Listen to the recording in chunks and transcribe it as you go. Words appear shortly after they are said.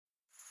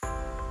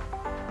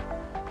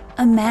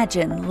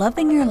Imagine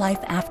loving your life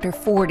after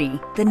 40,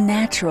 the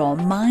natural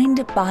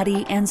mind,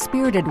 body, and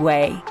spirited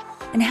way.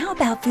 And how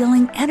about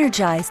feeling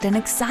energized and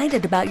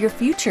excited about your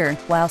future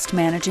whilst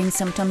managing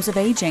symptoms of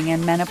aging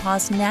and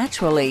menopause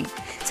naturally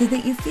so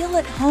that you feel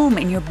at home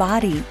in your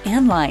body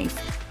and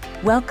life?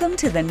 Welcome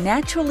to the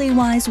Naturally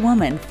Wise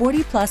Woman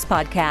 40 Plus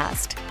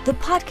podcast, the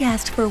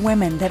podcast for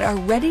women that are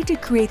ready to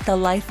create the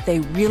life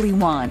they really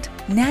want,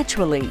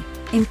 naturally,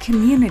 in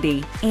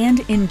community,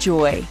 and in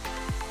joy.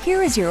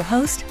 Here is your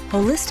host,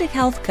 holistic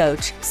health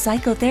coach,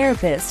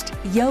 psychotherapist,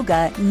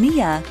 yoga,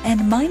 Nia,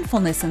 and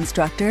mindfulness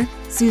instructor,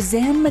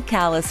 Suzanne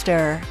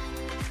McAllister.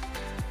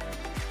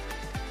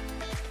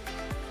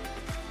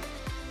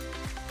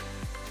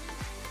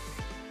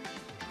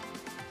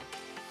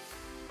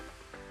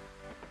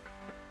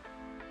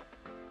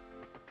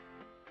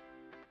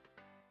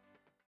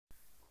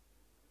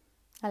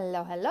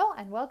 Hello,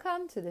 and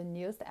welcome to the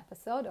newest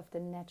episode of the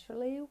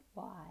Naturally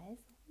Wise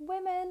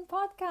Women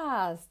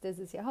podcast. This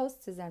is your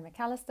host, Suzanne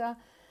McAllister.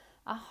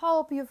 I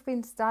hope you've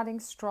been starting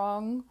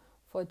strong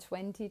for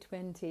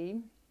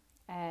 2020,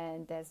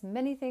 and there's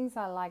many things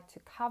I like to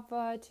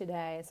cover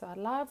today. So I'd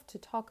love to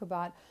talk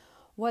about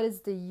what is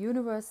the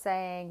universe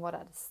saying, what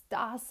are the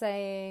stars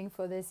saying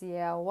for this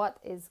year, what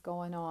is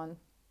going on.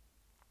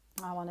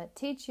 I want to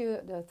teach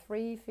you the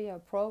 3 fear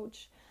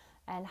approach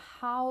and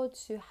how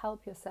to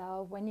help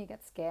yourself when you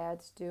get scared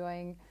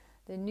during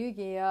the new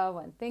year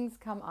when things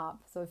come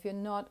up. So if you're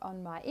not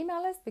on my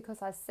email list,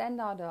 because I send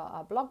out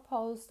a blog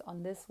post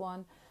on this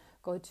one,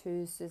 go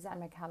to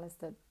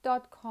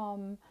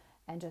suzannemcallister.com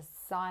and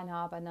just sign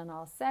up, and then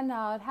I'll send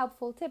out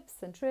helpful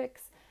tips and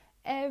tricks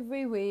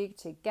every week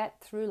to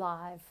get through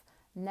life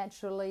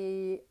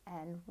naturally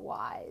and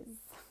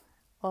wise.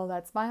 Well,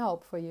 that's my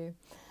hope for you.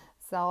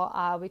 So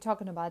we're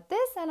talking about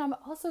this, and I'm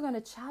also going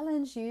to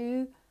challenge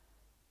you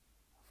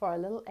for a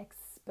little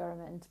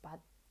experiment, but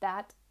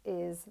that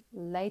is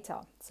later.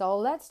 So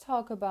let's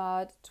talk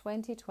about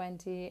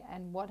 2020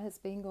 and what has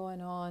been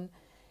going on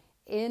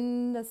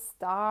in the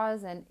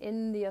stars and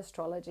in the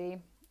astrology.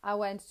 I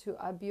went to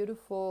a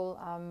beautiful,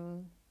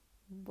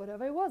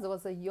 whatever it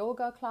was a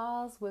yoga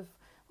class it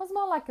was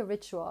more like a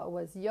ritual. It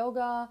was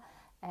yoga,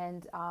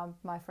 and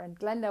my friend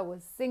Glenda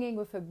was singing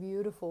with a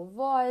beautiful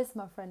voice.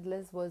 My friend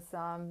Liz was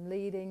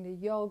leading the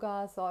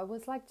yoga. So it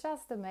was like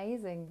just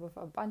amazing with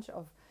a bunch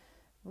of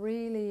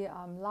really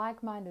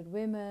like-minded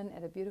women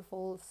at a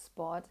beautiful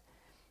spot,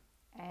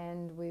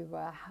 and we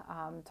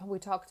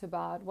talked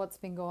about what's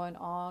been going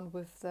on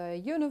with the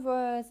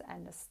universe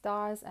and the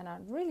stars, and I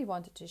really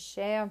wanted to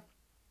share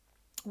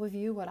with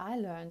you what I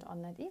learned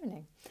on that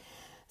evening.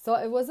 So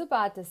it was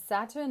about the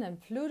Saturn and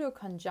Pluto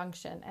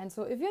conjunction, and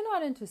so if you're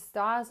not into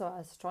stars or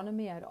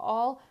astronomy at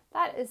all,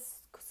 that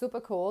is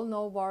super cool,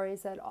 no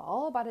worries at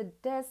all, but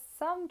there's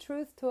some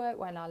truth to it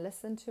when I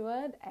listen to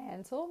it,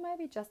 and so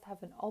maybe just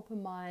have an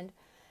open mind,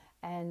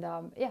 and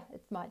it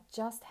might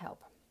just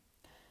help.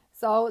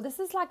 So this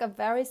is like a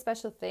very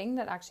special thing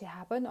that actually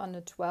happened on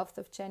the 12th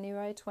of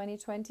January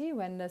 2020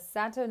 when the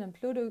Saturn and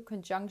Pluto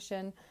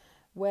conjunction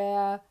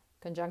were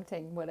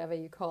conjuncting, whatever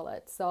you call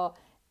it. So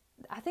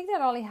I think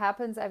that only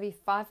happens every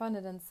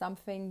 500 and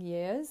something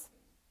years,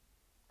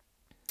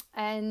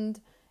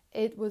 and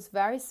it was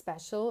very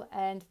special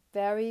and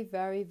very,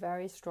 very,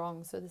 very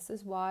strong. So this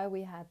is why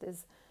we had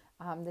this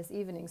this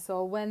evening.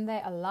 So when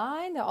they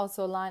align, they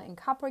also align in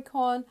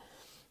Capricorn,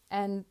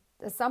 and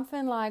there's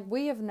something like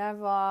we have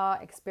never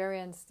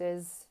experienced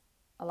this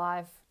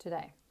alive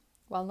today.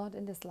 Well, not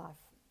in this life.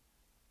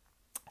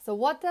 So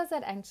what does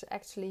that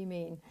actually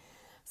mean?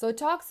 So it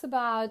talks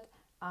about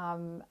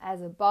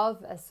as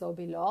above, as so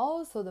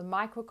below. So the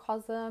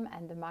microcosm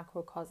and the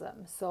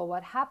macrocosm. So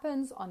what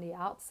happens on the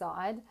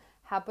outside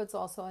happens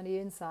also on the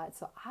inside.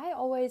 So I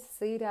always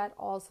see that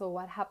also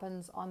what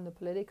happens on the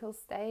political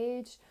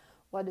stage,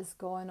 what is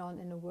going on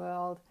in the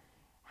world,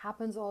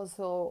 happens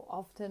also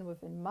often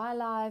within my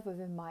life,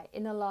 within my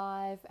inner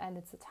life, and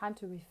it's a time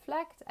to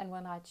reflect. And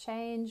when I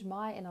change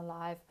my inner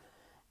life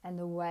and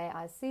the way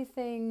I see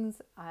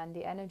things and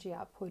the energy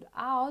I put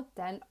out,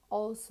 then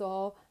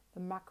also the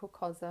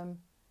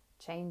macrocosm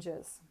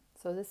changes.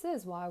 So this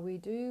is why we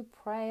do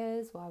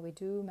prayers, why we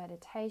do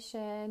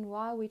meditation,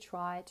 why we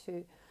try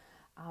to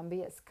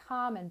be as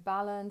calm and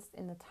balanced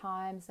in the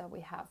times that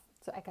we have.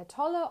 So Eckhart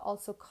Tolle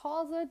also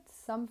calls it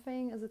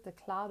something, is it the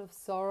cloud of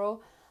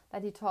sorrow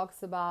that he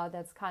talks about,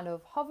 that's kind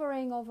of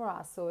hovering over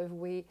us. So if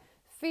we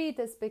feed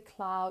this big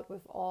cloud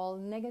with all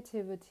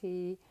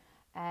negativity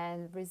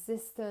and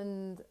resist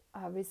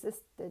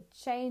the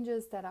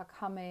changes that are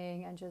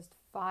coming and just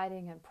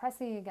fighting and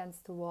pressing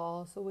against the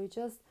wall, so we're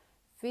just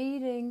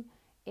feeding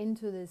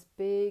into this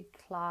big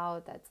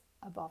cloud that's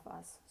above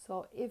us.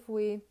 So if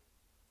we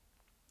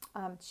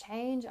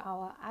change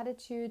our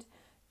attitude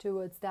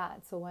towards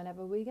that, so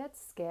whenever we get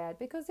scared,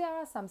 because there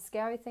are some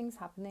scary things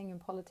happening in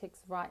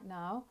politics right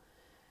now,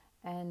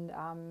 and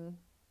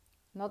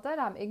not that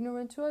I'm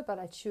ignorant to it, but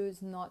I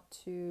choose not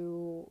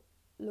to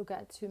look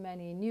at too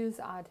many news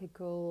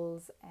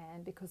articles,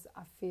 and because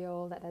I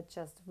feel that it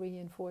just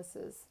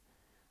reinforces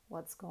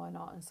what's going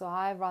on. So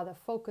I rather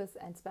focus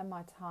and spend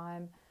my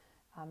time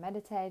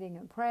meditating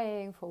and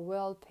praying for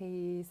world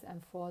peace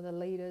and for the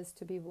leaders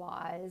to be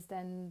wise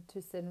than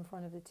to sit in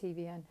front of the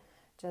TV and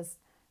just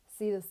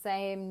see the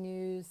same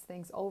news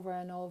things over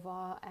and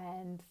over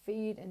and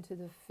feed into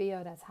the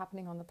fear that's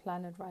happening on the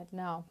planet right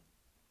now.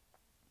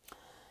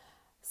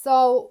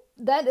 So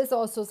that is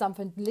also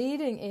something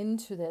leading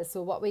into this.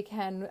 So what we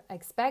can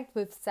expect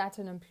with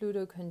Saturn and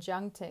Pluto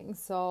conjuncting,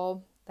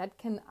 so that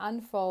can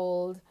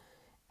unfold.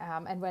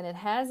 And when it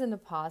has in the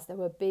past, there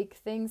were big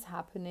things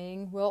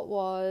happening, world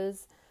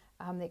wars,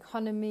 the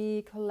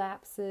economy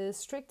collapses,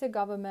 stricter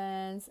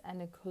governments,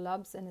 and a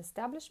collapse in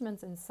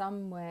establishments in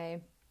some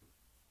way.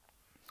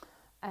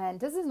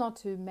 And this is not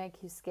to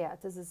make you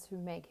scared. This is to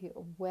make you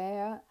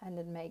aware, and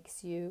it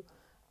makes you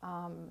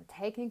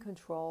taking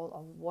control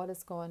of what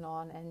is going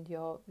on and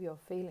your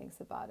feelings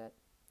about it.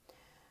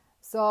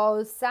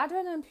 So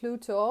Saturn and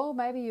Pluto,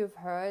 maybe you've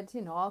heard,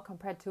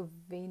 compared to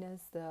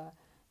Venus, the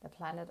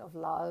planet of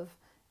love,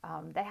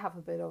 they have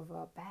a bit of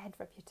a bad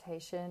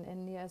reputation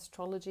in the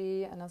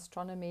astrology and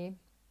astronomy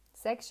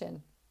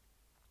section.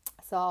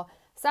 So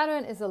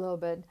Saturn is a little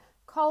bit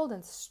cold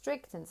and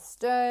strict and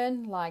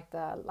stern, like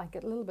a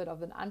little bit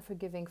of an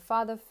unforgiving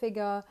father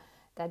figure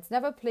that's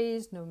never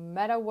pleased no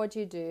matter what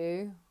you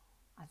do.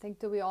 I think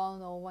that we all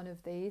know one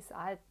of these.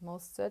 I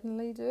most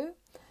certainly do.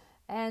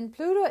 And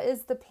Pluto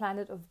is the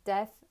planet of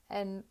death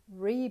and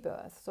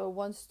rebirth. So it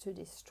wants to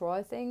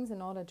destroy things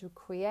in order to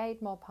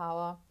create more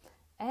power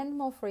and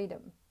more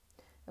freedom.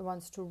 It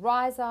wants to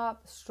rise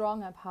up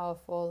strong and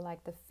powerful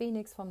like the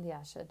phoenix from the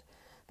ashes.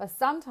 But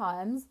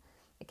sometimes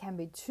it can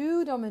be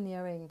too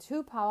domineering,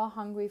 too power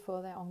hungry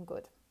for their own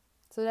good.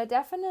 So there are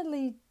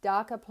definitely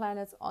darker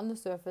planets on the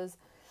surface.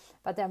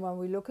 But then when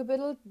we look a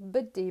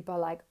bit deeper,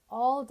 like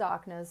all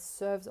darkness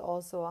serves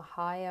also a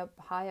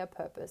higher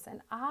purpose.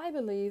 And I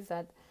believe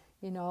that,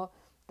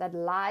 that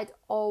light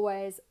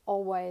always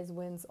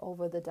wins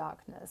over the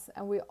darkness.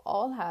 And we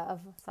all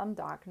have some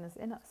darkness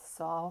in us.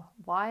 So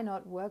why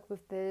not work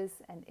with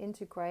this and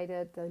integrate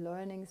it, the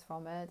learnings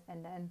from it,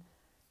 and then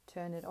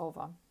turn it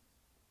over?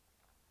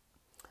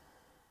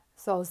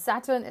 So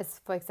Saturn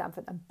is, for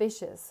example,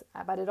 ambitious,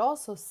 but it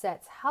also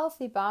sets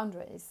healthy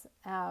boundaries.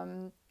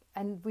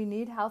 And we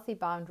need healthy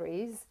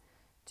boundaries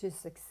to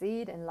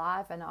succeed in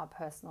life and our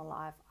personal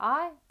life.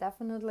 I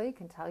definitely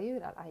can tell you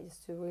that I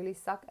used to really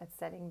suck at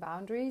setting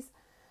boundaries.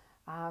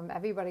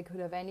 Everybody could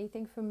have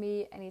anything for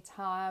me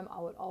anytime. I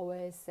would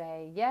always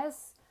say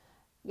yes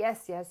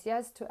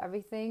to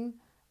everything.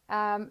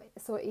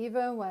 So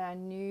even when I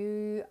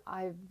knew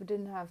I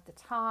didn't have the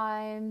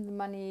time, the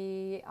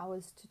money, I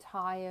was too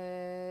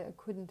tired, I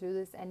couldn't do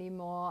this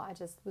anymore. I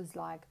just was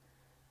like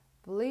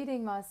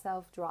bleeding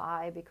myself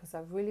dry because I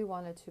really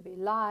wanted to be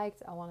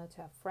liked. I wanted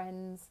to have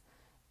friends.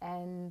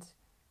 And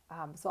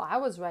so I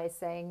was raised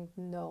saying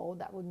no,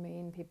 that would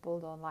mean people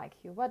don't like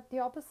you. But the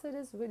opposite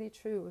is really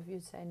true. If you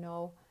say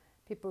no,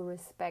 people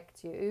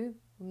respect you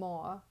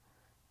more.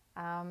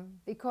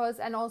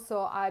 And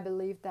also I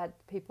believe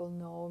that people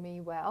know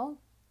me well.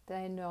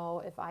 They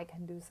know if I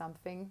can do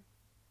something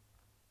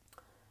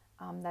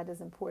that is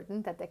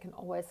important, that they can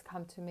always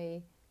come to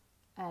me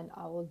and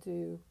I will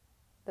do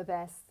the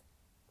best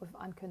with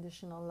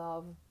unconditional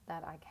love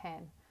that I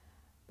can.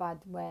 But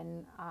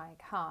when I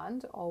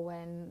can't, or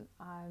when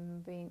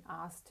I'm being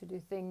asked to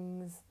do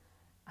things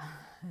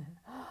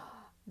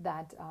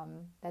that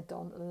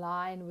don't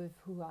align with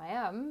who I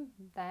am,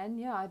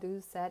 then I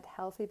do set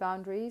healthy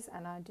boundaries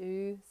and I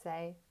do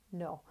say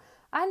no.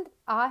 And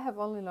I have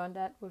only learned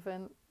that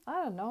within,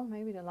 I don't know,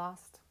 maybe the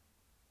last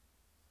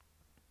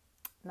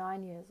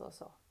 9 years or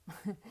so.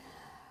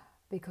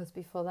 Because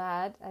before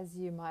that, as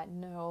you might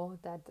know,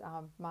 that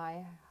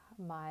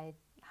my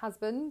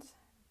husband,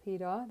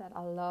 Peter, that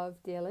I love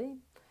dearly,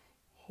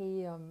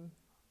 he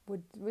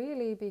would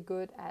really be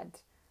good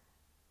at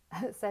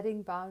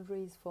setting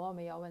boundaries for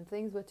me. Or when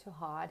things were too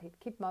hard, he'd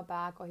keep my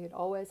back, or he'd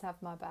always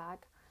have my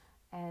back.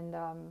 And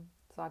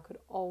so I could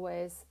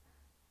always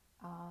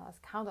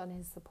count on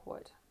his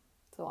support.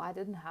 So I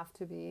didn't have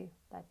to be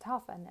that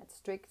tough and that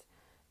strict,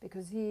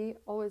 because he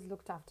always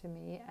looked after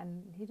me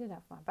and he did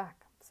have my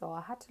back. So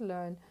I had to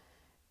learn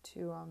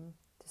to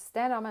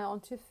stand on my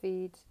own 2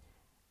 feet,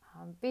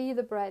 be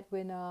the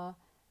breadwinner,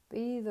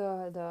 be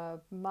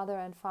the mother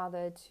and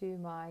father to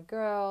my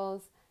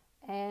girls,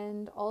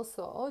 and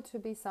also to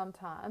be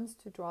sometimes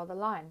to draw the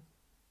line.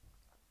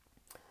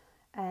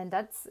 And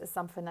that's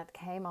something that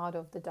came out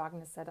of the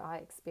darkness that I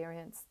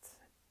experienced.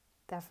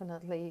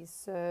 Definitely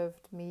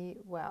served me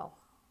well.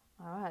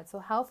 All right, so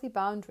healthy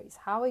boundaries.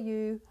 How are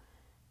you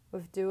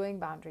with doing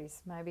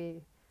boundaries?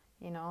 Maybe,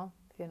 if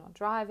you're not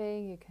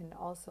driving, you can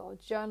also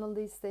journal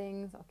these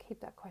things or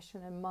keep that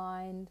question in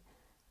mind.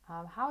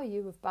 How are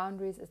you with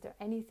boundaries? Is there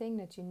anything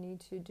that you need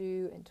to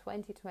do in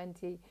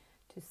 2020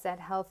 to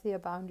set healthier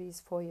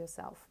boundaries for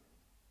yourself?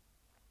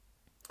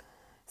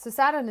 So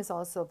Saturn is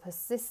also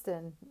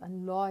persistent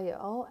and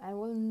loyal and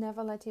will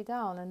never let you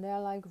down. And they're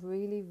like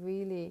really,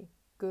 really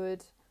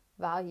good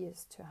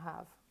values to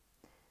have.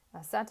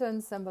 Now,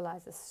 Saturn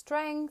symbolizes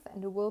strength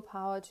and the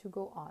willpower to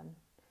go on,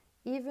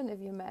 even if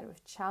you're met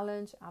with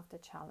challenge after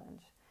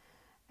challenge.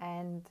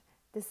 And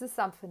this is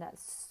something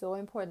that's so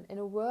important in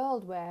a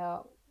world where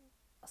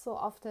so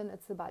often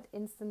it's about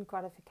instant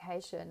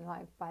gratification,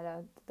 like by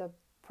the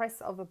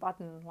press of a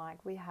button,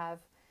 like we have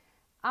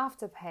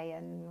Afterpay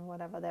and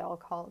whatever they're all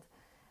called.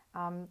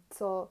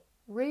 So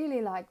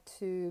really like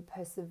to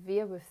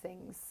persevere with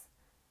things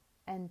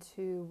and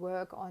to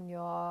work on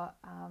your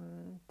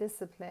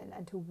discipline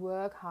and to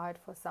work hard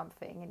for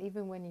something. And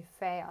even when you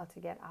fail, to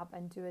get up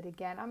and do it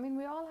again. I mean,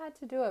 we all had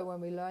to do it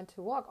when we learned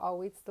to walk, or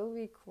we'd still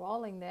be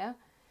crawling there.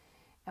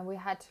 And we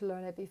had to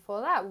learn it before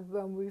that,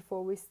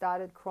 before we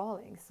started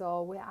crawling.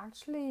 So we're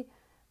actually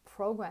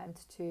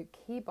programmed to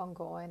keep on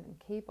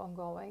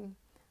going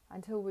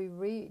until we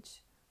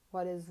reach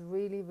what is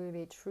really,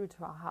 really true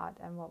to our heart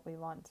and what we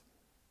want.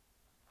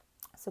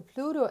 So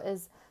Pluto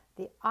is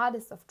the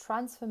artist of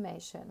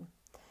transformation.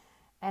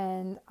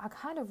 And I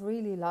kind of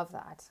really love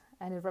that.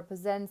 And it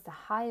represents the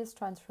highest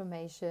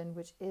transformation,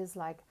 which is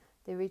like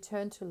the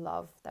return to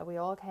love that we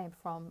all came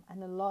from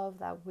and the love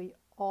that we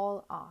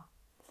all are.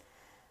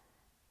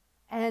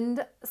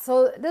 And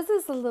so this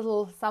is a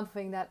little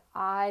something that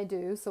I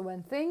do. So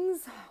when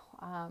things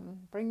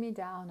bring me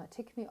down or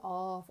tick me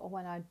off, or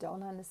when I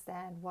don't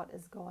understand what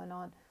is going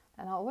on,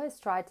 then I always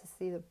try to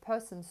see the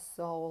person's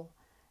soul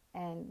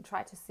and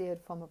try to see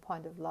it from a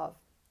point of love.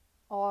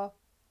 Or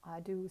I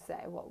do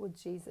say, what would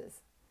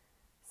Jesus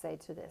say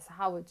to this?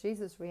 How would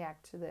Jesus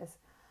react to this?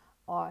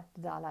 Or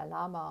the Dalai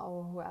Lama,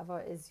 or whoever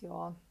is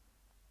your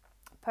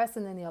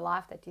person in your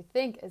life that you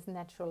think is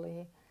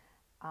naturally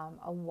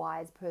a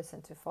wise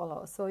person to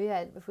follow. So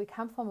yeah, if we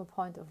come from a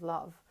point of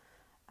love,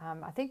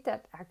 I think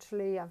that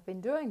actually I've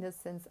been doing this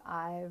since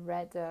I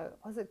read,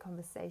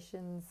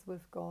 Conversations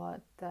with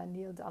God, the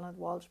Neale Donald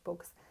Walsch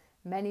books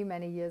many,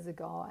 many years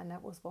ago. And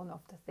that was one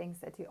of the things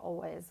that he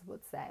always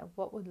would say.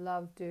 What would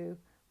love do?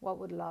 What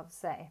would love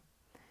say?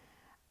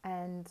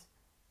 And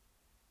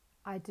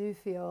I do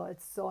feel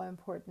it's so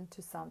important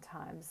to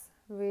sometimes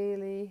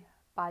really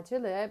bite your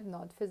lip,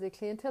 not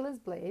physically until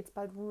it bleeds,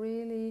 but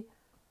really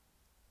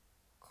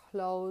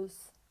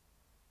close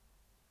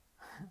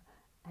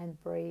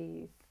and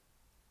breathe,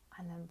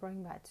 and then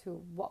bring back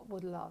to what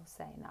would love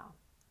say now.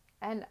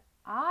 And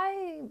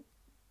I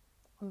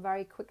am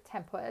very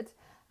quick-tempered,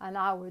 and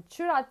I would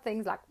shoot out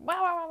things like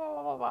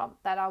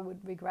that I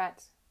would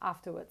regret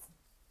afterwards.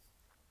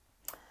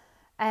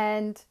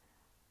 And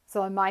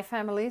so in my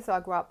family, so I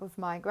grew up with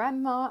my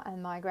grandma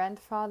and my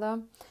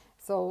grandfather.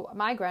 So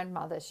my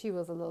grandmother, she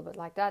was a little bit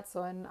like that.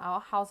 So in our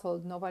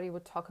household, nobody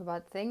would talk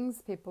about things.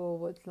 People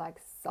would like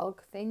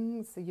sulk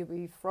things. So you'd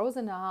be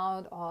frozen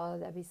out, or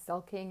they'd be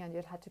sulking, and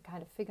you'd have to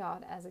kind of figure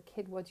out as a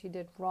kid what you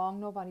did wrong.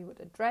 Nobody would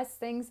address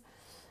things.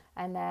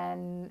 And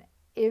then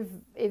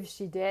if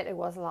she did, it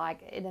was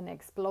like in an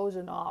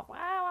explosion of,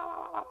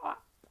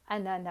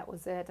 and then that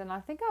was it. And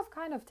I think I've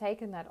kind of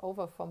taken that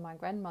over from my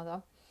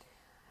grandmother.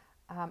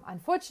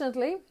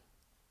 Unfortunately,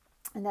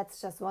 and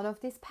that's just one of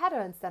these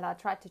patterns that I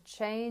tried to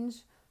change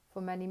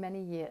for many,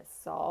 many years.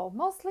 So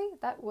mostly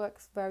that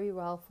works very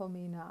well for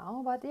me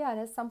now. But yeah,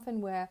 there's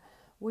something where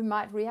we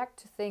might react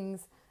to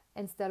things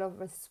instead of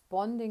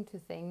responding to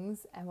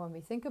things. And when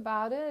we think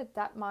about it,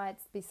 that might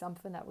be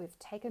something that we've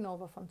taken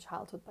over from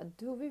childhood. But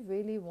do we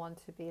really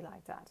want to be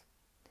like that?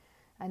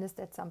 And is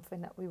that something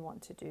that we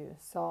want to do?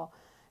 So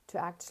to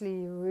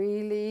actually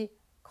really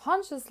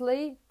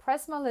consciously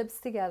press my lips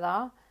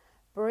together,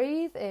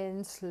 breathe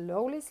in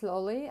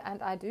slowly,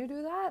 and I do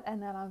that, and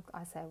then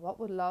I say, what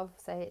would love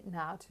say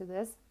now to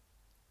this?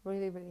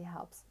 Really, really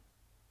helps.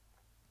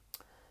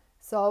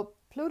 So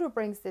Pluto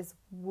brings this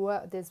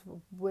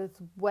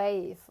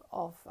wave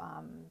of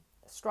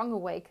strong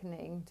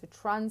awakening to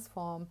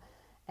transform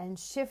and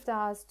shift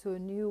us to a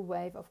new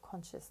wave of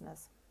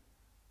consciousness.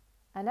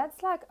 And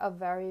that's like a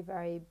very,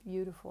 very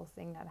beautiful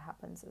thing that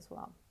happens as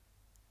well.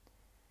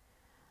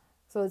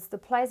 So it's the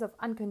place of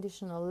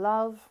unconditional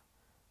love,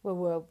 where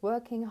we're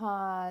working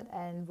hard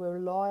and we're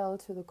loyal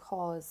to the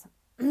cause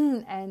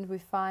and we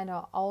find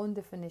our own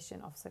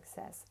definition of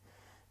success.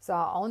 So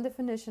our own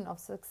definition of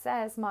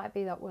success might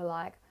be that we're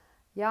like,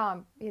 yeah,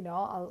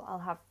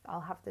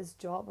 I'll have this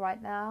job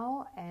right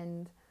now,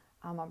 and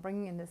I'm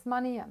bringing in this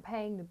money, I'm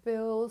paying the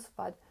bills,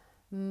 but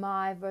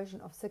my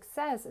version of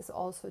success is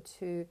also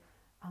to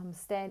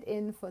stand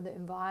in for the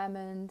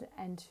environment,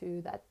 and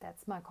to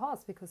that's my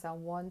cause, because I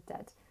want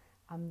that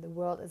the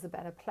world is a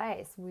better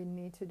place. We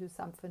need to do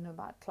something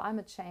about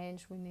climate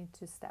change. We need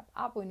to step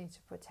up. We need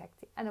to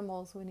protect the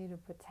animals. We need to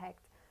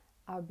protect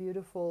our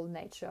beautiful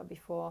nature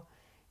before,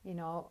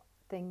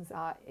 things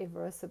are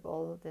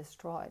irreversible,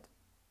 destroyed.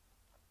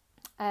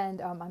 And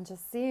I'm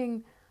just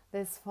seeing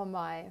this for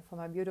my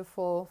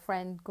beautiful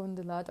friend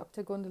Gundula,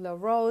 Dr. Gundula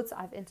Rhodes.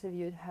 I've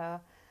interviewed her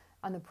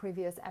on a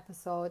previous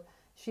episode.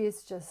 She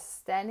is just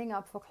standing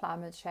up for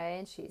climate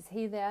change. She's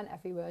here, there, and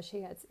everywhere.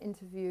 She gets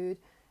interviewed.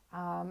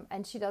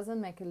 And she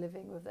doesn't make a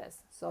living with this.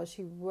 So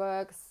she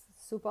works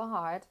super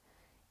hard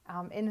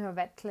in her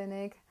vet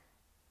clinic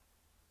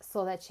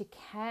so that she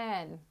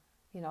can,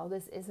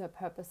 this is her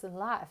purpose in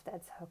life.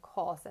 That's her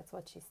cause. That's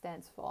what she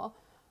stands for.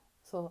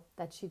 So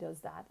that she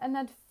does that. And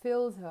that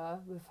fills her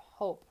with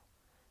hope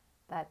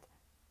that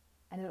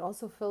and it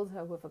also fills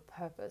her with a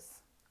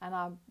purpose. And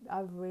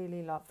I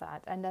really love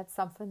that. And that's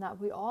something that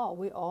we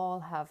all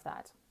have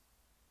that.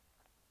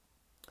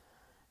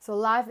 So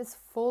life is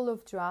full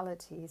of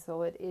duality.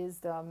 So it is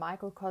the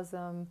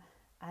microcosm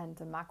and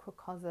the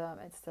macrocosm.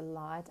 It's the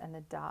light and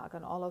the dark,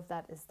 and all of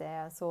that is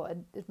there. So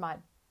it might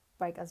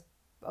break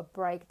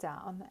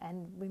down,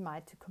 and we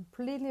might to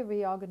completely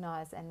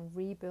reorganize and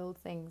rebuild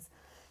things.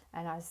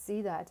 And I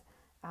see that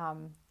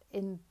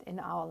in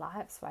our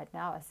lives right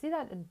now. I see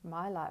that in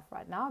my life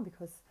right now,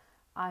 because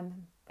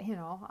I'm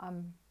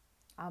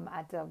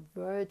at the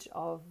verge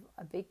of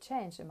a big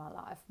change in my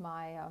life.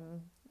 My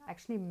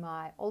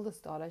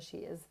oldest daughter,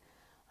 she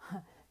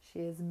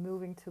is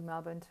moving to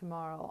Melbourne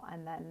tomorrow,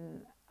 and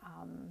then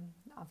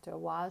after a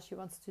while she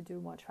wants to do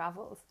more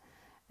travels.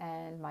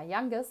 And my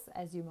youngest,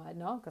 as you might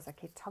know, because I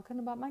keep talking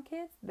about my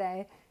kids,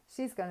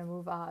 she's going to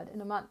move out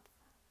in a month.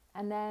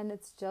 And then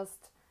it's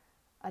just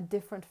a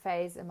different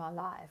phase in my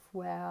life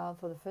where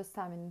for the first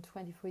time in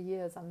 24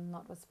 years I'm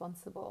not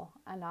responsible,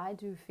 and I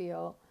do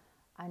feel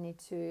I need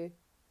to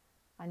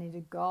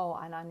go,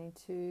 and I need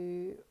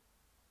to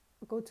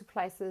go to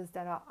places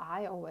that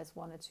I always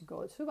wanted to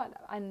go to, but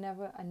I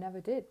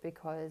never did,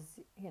 because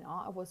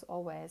I was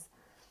always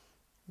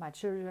my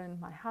children,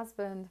 my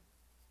husband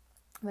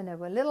when they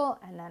were little,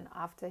 and then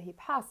after he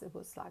passed it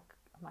was like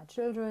my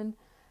children.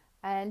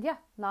 And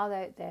now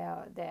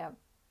they're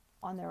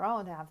on their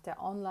own, they have their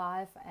own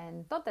life,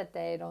 and not that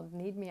they don't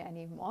need me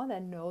anymore. They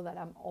know that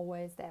I'm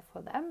always there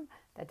for them,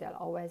 that they'll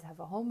always have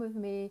a home with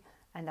me,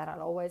 and that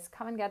I'll always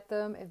come and get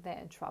them if they're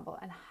in trouble.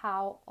 And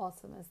how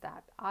awesome is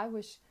that? I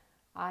wish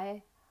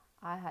I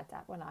had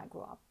that when I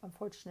grew up.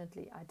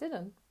 Unfortunately, I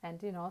didn't. And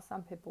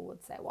some people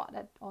would say, "Well,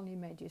 that only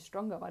made you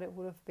stronger," but it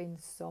would have been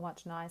so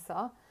much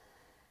nicer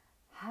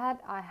had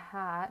I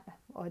had,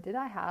 or did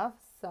I have,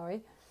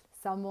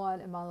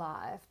 someone in my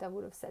life that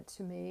would have said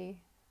to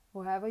me,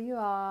 "Wherever you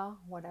are,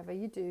 whatever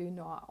you do,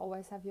 I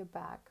always have your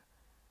back.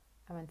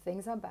 And when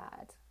things are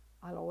bad,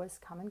 I'll always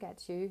come and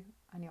get you,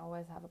 and you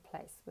always have a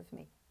place with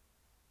me."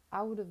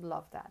 I would have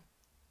loved that.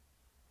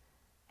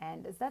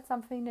 And is that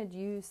something that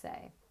you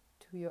say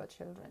to your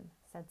children?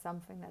 Is that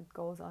something that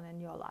goes on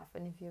in your life?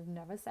 And if you've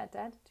never said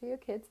that to your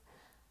kids,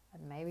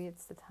 then maybe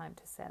it's the time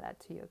to say that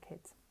to your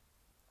kids.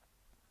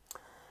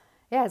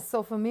 Yes,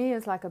 so for me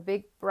it's like a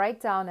big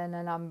breakdown, and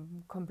then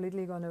I'm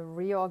completely going to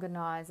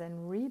reorganize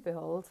and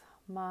rebuild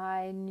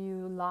my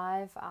new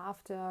life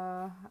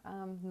after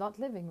not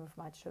living with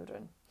my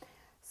children.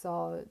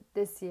 So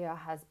this year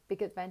has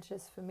big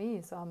adventures for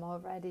me. So I'm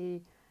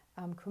already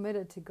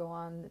committed to go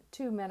on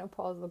 2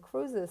 menopausal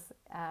cruises.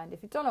 And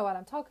if you don't know what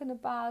I'm talking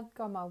about,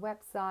 go on my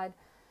website,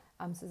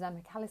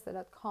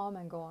 SuzanneMcAllister.com,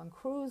 and go on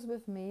cruise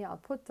with me. I'll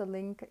put the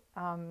link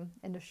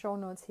in the show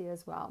notes here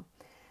as well.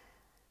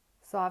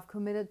 So I've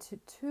committed to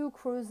 2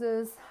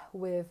 cruises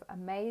with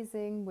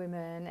amazing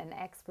women and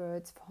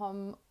experts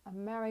from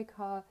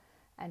America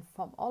and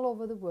from all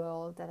over the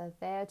world that are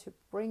there to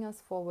bring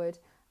us forward.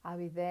 I'll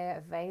be there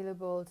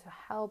available to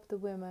help the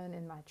women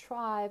in my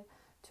tribe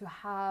to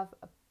have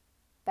a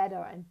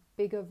better and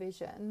bigger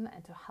vision,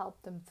 and to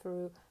help them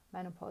through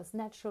menopause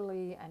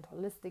naturally and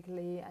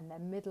holistically, and their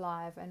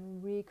midlife,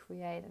 and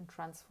recreate and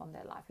transform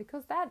their life,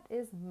 because that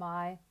is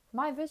my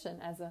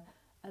vision as a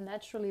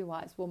naturally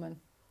wise woman.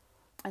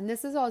 And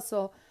this is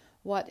also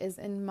what is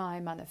in my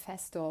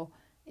manifesto.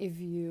 If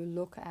you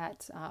look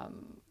at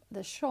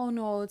the show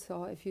notes,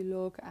 or if you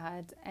look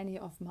at any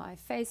of my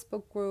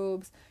Facebook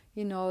groups,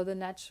 the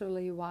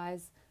Naturally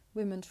Wise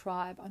Women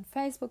Tribe on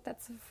Facebook,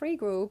 that's a free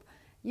group.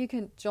 You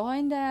can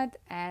join that,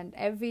 and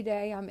every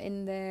day I'm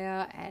in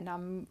there, and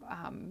I'm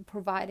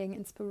providing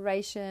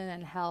inspiration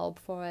and help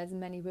for as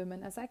many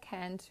women as I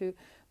can to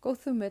go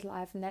through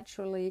midlife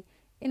naturally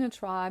in a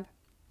tribe,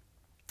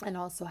 and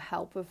also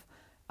help with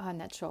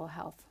natural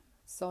health.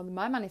 So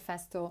my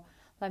manifesto,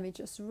 let me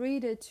just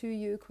read it to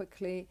you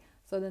quickly.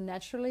 So the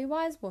Naturally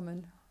Wise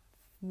woman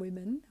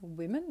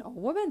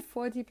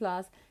 40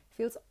 plus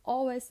feels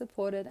always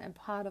supported and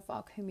part of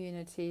our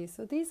community.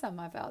 So these are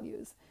my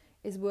values.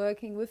 Is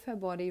working with her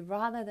body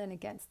rather than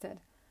against it,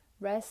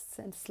 rests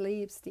and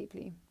sleeps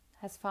deeply,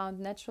 has found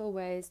natural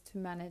ways to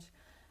manage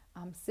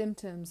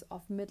symptoms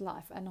of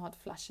midlife and hot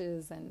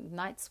flushes and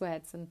night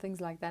sweats and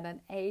things like that,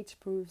 and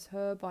age-proofs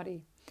her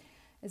body,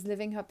 is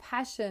living her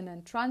passion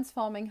and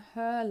transforming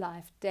her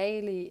life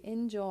daily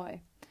in joy.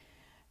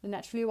 The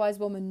Naturally Wise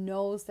woman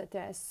knows that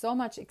there is so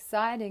much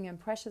exciting and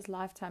precious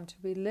lifetime to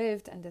be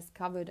lived and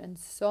discovered, and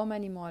so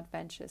many more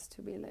adventures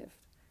to be lived.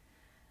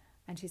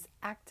 And she's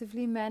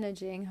actively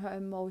managing her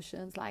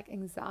emotions like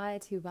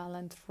anxiety well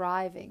and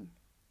thriving.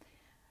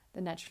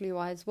 The Naturally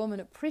Wise woman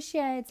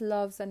appreciates,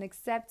 loves, and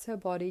accepts her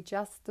body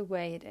just the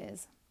way it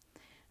is.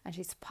 And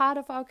she's part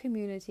of our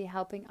community,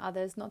 helping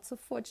others not so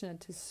fortunate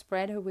to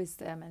spread her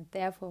wisdom, and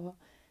therefore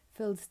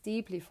feels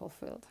deeply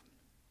fulfilled.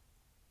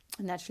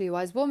 A Naturally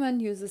Wise woman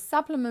uses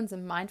supplements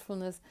and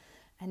mindfulness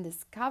and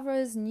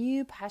discovers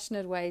new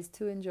passionate ways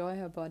to enjoy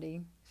her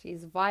body. She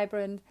is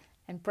vibrant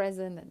and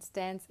present and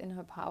stands in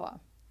her power.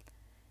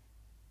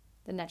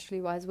 The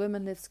Naturally Wise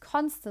woman lives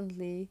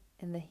constantly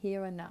in the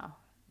here and now.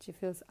 She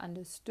feels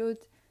understood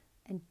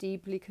and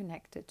deeply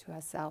connected to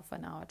herself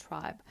and our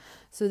tribe.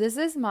 So this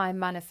is my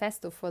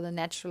manifesto for the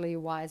Naturally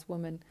Wise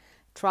Woman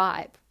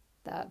tribe,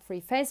 the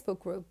free Facebook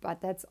group,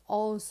 but that's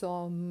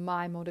also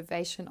my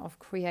motivation of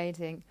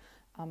creating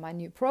my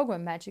new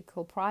program,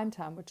 Magical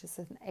Primetime, which is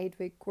an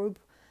 8-week group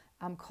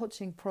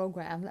coaching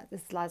program that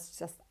is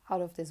just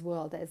out of this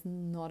world. There is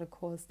not a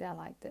course there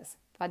like this,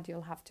 but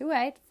you'll have to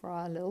wait for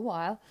a little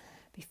while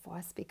before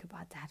I speak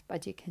about that.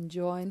 But you can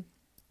join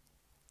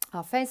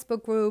our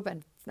Facebook group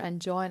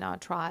and join our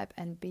tribe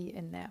and be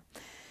in there.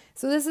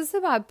 So this is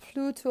about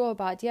Pluto,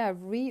 about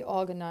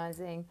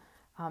reorganizing,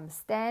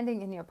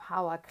 standing in your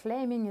power,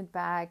 claiming it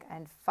back,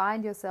 and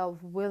find yourself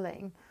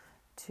willing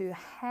to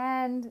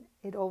hand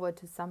it over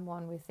to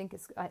someone we think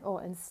is,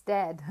 or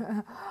instead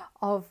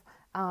of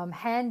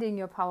handing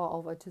your power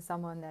over to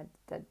someone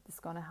that is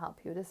going to help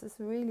you. This is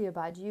really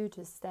about you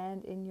to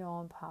stand in your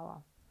own power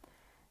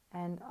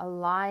and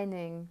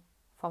aligning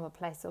from a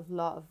place of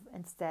love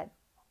instead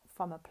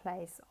from a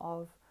place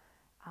of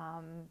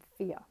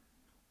fear,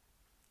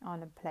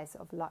 on a place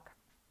of luck.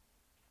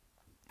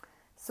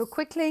 So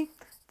quickly,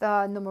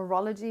 the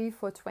numerology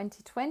for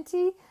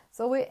 2020.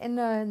 So we're in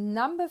a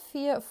number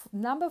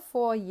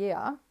 4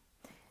 year,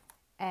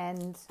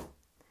 and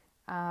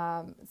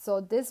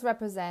so this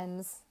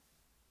represents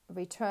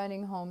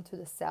returning home to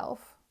the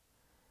self.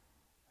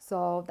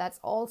 So that's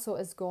also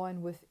is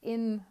going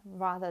within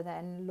rather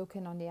than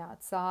looking on the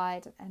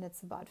outside, and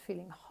it's about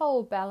feeling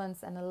whole,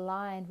 balanced, and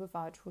aligned with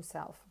our true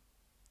self.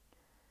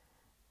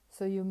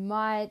 So you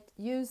might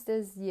use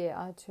this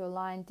year to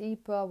align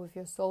deeper with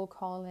your soul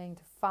calling,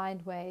 to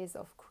find ways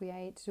of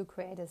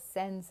create a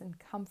sense and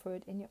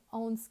comfort in your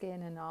own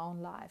skin and our own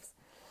lives,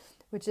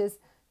 which is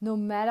no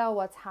matter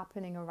what's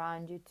happening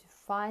around you, to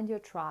find your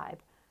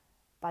tribe,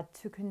 but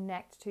to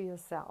connect to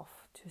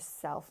yourself, to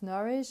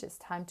self-nourish. It's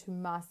time to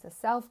master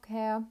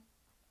self-care.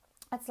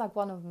 That's like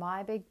one of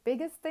my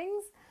biggest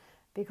things,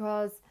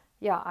 because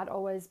I'd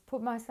always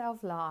put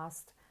myself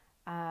last.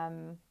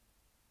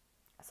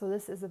 So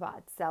this is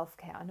about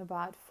self-care and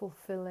about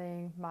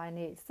fulfilling my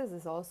needs. This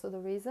is also the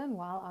reason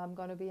why I'm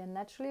going to be a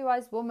naturally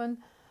wise woman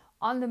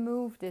on the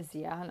move this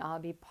year, and I'll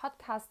be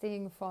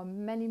podcasting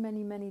from many,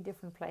 many, many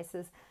different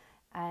places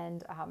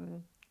and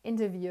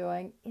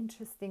interviewing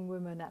interesting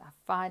women that I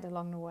find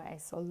along the way.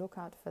 So look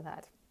out for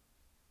that.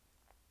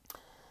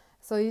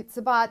 So it's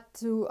about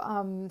to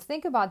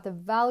think about the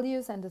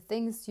values and the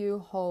things you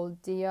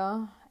hold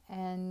dear,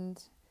 and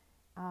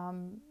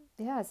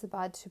it's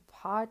about to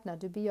partner,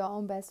 to be your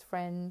own best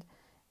friend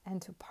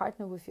and to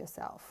partner with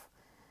yourself.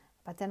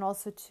 But then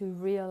also to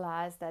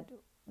realize that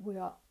we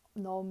are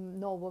no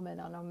woman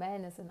or no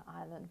man is an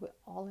island. We're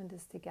all in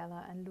this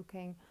together and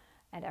looking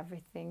at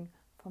everything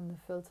from the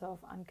filter of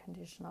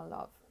unconditional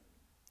love.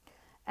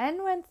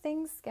 And when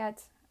things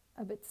get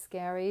a bit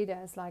scary,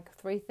 there's like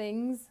 3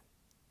 things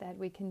that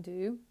we can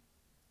do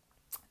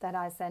that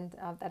I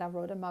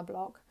wrote in my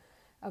blog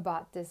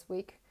about this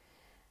week.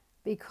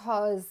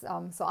 Because,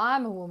 so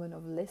I'm a woman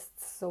of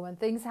lists. So when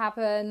things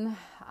happen,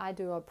 I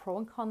do a pro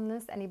and con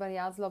list. Anybody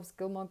else loves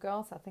Gilmore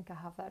Girls? I think I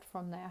have that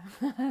from there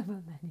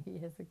many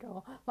years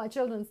ago. My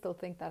children still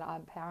think that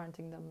I'm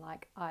parenting them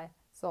like I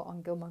saw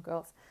on Gilmore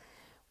Girls,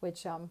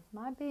 which there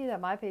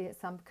might be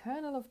some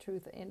kernel of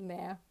truth in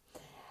there.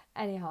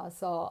 Anyhow,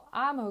 so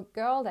I'm a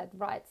girl that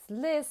writes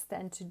lists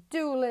and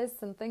to-do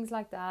lists and things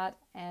like that,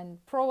 and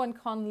pro and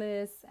con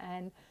lists.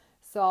 And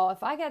so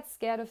if I get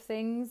scared of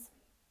things,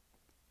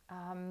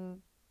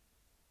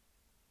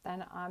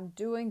 then I'm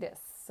doing this.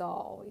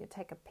 So you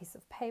take a piece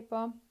of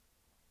paper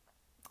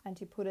and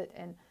you put it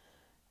in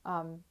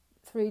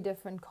 3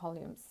 different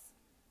columns.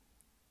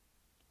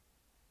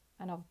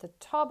 And at the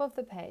top of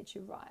the page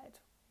you write,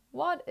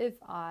 what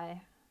if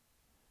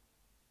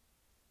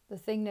the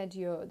thing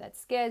that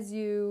scares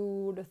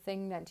you, the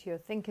thing that you're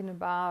thinking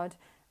about,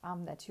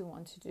 that you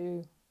want to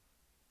do.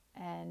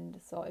 And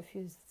so if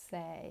you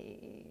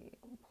say,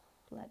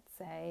 let's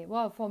say,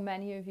 well, for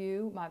many of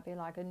you, it might be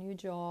like a new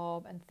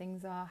job and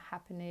things are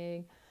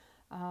happening.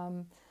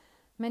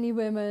 Many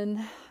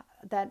women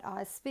that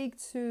I speak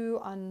to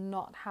are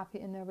not happy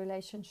in their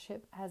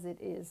relationship as it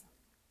is.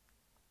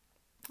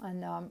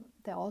 And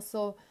they're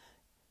also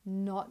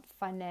not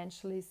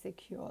financially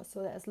secure.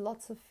 So there's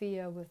lots of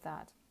fear with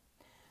that.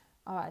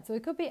 All right, so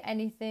it could be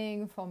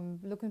anything from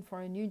looking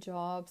for a new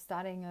job,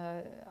 starting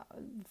a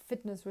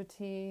fitness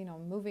routine, or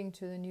moving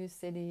to a new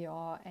city,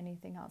 or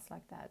anything else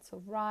like that.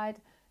 So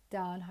write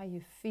down how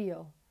you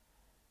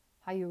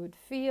would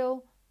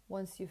feel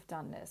once you've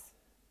done this.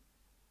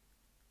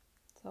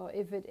 So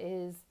if it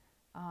is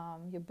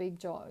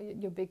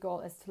your big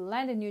goal is to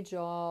land a new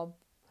job,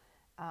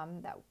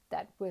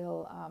 that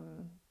will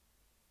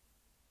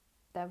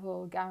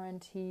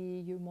guarantee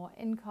you more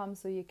income,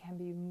 so you can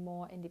be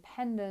more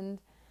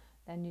independent.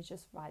 Then you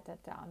just write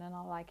that down, and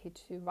I'd like you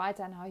to write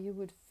down how you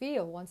would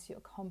feel once you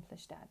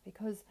accomplish that,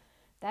 because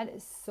that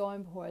is so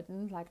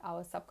important. Like,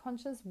 our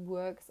subconscious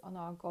works on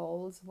our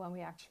goals when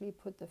we actually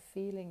put the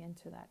feeling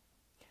into that.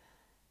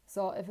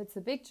 So if it's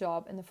a big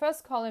job, in the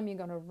first column you're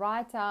going to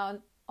write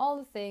down all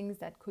the things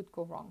that could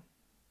go wrong.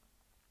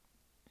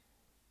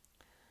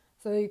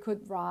 So you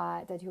could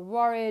write that you're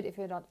worried if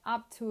you're not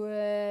up to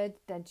it,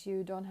 that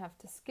you don't have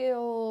the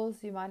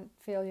skills, you might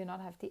feel you not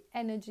have the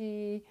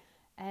energy,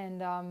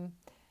 and you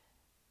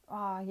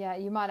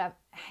might have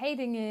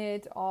hating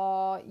it,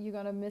 or you're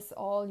gonna miss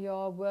all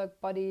your work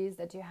buddies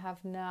that you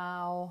have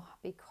now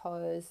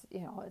because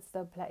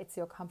it's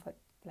your comfort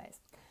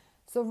place.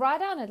 So write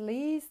down at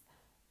least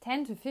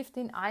 10 to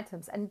 15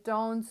 items and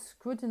don't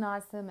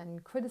scrutinize them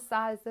and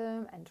criticize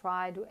them and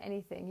try to do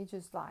anything. You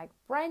just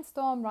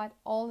brainstorm, write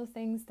all the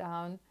things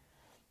down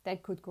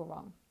that could go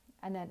wrong.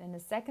 And then in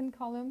the second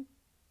column,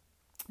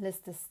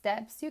 list the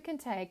steps you can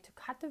take to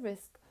cut the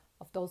risk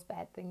of those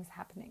bad things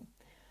happening.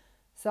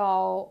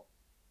 So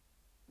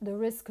the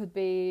risk could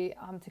be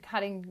to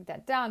cutting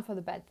that down for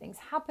the bad things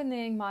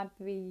happening, might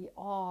be,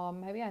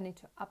 maybe I need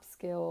to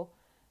upskill.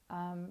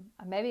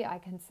 Maybe I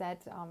can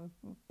set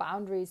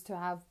boundaries to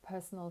have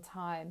personal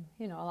time,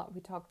 like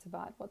we talked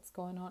about what's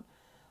going on.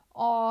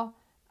 Or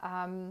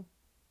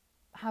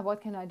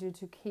what can I do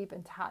to keep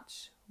in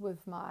touch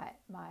with my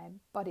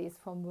buddies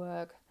from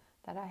work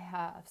that I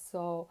have,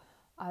 so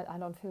I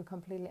don't feel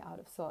completely out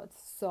of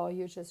sorts. So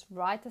you just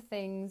write the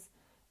things,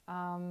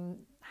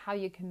 how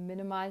you can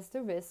minimize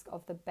the risk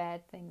of the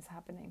bad things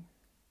happening.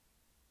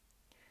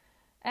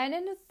 And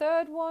in the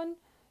third one,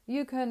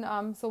 you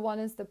can, so one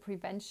is the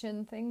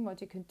prevention thing,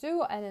 what you can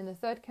do. And in the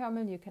third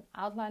column, you can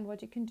outline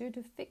what you can do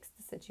to fix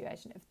the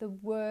situation if the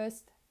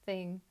worst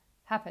thing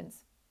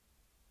happens.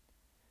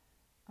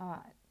 All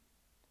right.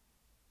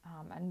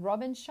 And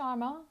Robin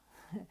Sharma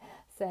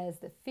says,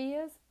 the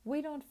fears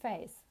we don't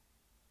face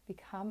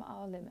become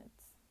our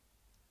limits.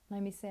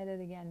 Let me say that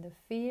again. The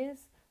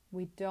fears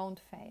we don't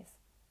face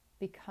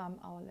become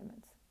our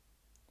limits.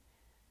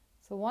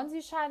 So once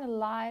you shine a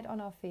light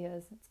on our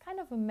fears, it's kind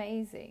of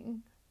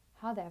amazing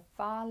how they're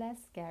far less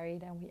scary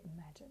than we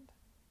imagined.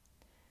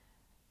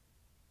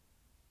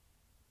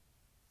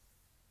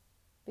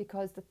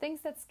 Because the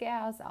things that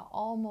scare us are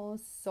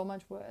almost so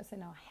much worse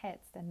in our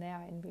heads than they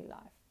are in real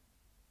life.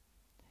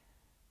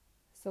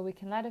 So we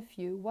can let a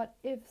few what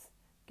ifs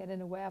get in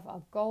the way of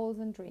our goals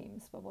and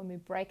dreams, but when we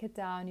break it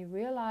down, you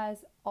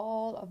realize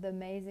all of the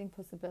amazing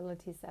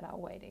possibilities that are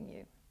awaiting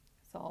you.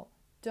 So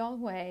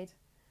don't wait.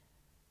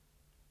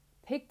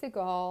 Pick the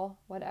goal,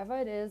 whatever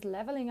it is,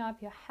 leveling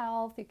up your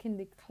health. You can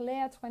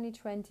declare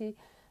 2020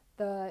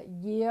 the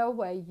year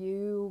where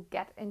you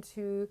get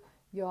into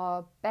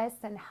your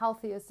best and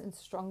healthiest and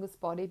strongest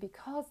body,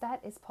 because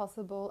that is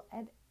possible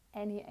at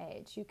any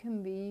age. You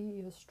can be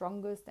your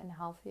strongest and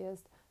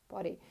healthiest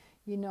body.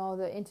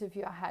 The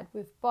interview I had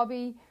with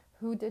Bobby,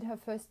 who did her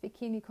first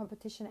bikini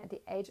competition at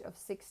the age of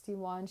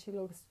 61. She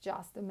looks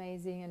just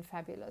amazing and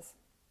fabulous.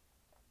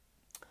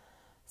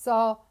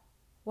 So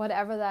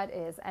whatever that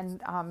is.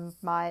 And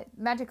my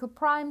Magical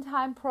Prime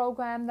Time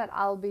program that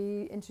I'll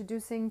be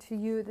introducing to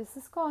you, this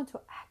is going to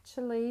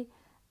actually,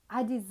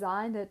 I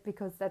designed it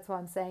because that's what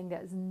I'm saying,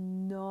 there's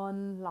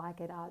none like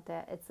it out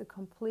there. It's a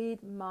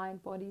complete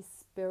mind, body,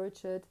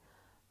 spirit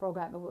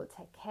program. It will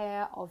take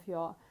care of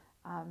your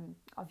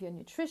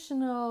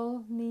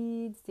nutritional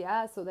needs.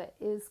 So there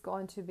is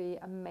going to be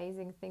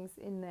amazing things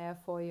in there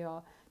for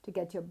to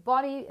get your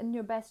body in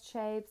your best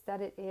shapes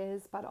that it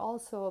is, but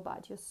also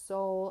about your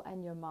soul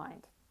and your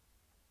mind.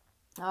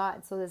 All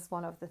right, so this is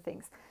one of the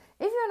things.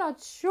 If you're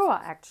not sure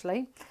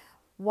actually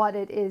what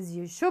it is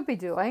you should be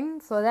doing,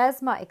 so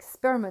there's my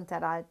experiment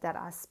that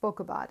I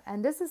spoke about.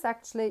 And this is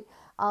actually,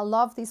 I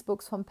love these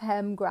books from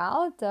Pam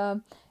Grout,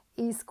 the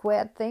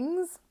E-Squared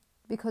Things,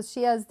 because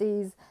she has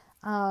these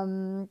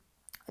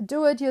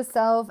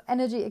do-it-yourself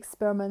energy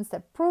experiments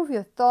that prove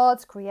your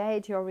thoughts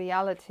create your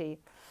reality.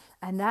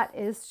 And that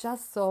is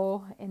just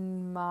so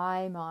in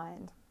my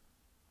mind.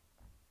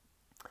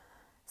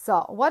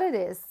 So what it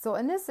is, so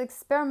in this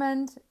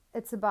experiment,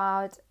 it's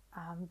about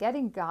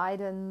getting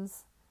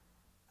guidance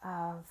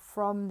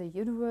from the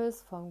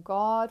universe, from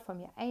God, from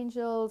your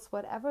angels,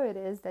 whatever it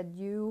is that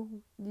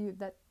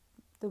that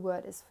the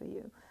word is for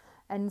you.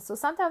 And so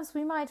sometimes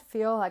we might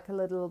feel like a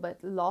little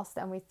bit lost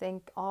and we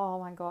think, oh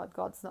my God,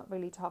 God's not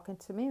really talking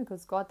to me,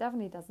 because God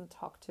definitely doesn't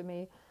talk to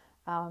me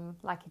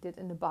like he did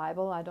in the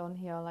Bible. I don't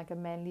hear like a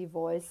manly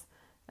voice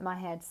in my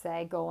head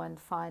say, go and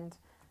find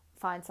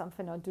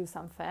something or do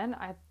something.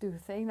 I do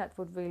think that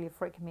would really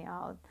freak me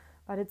out.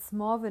 But it's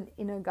more of an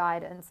inner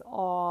guidance,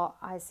 or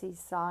I see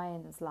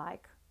signs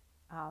like,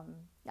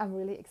 I'm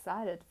really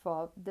excited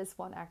for this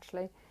one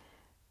actually,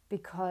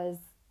 because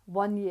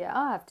 1 year,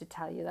 I have to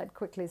tell you that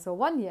quickly. So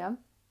 1 year,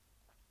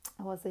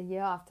 it was a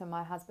year after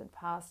my husband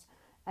passed,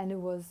 and it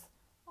was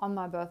on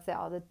my birthday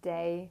or the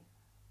day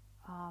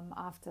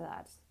after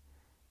that.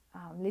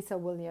 Lisa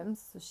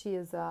Williams, so she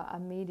is a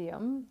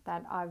medium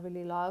that I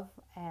really love,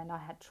 and I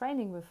had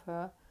training with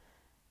her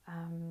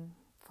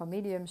for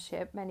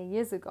mediumship many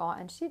years ago,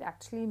 and she'd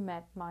actually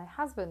met my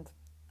husband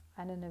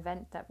at an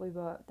event that we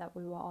were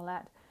all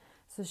at.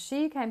 So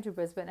she came to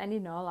Brisbane,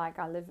 and like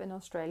I live in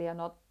Australia,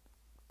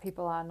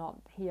 people are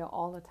not here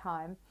all the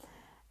time,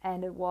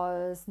 and it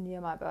was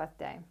near my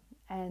birthday,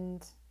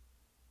 and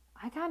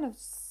I kind of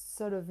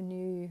sort of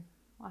knew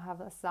I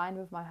have a sign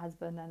with my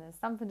husband, and it's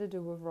something to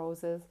do with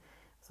roses.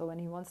 So when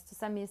he wants to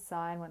send me a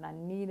sign, when I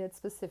need it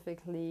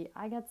specifically,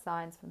 I get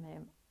signs from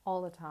him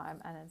all the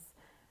time.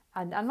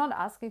 And I'm not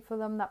asking for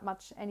them that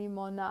much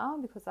anymore now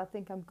because I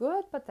think I'm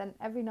good. But then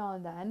every now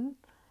and then,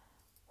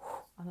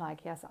 I'm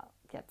like, yes,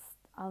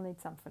 I'll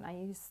need something. Are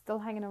you still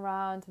hanging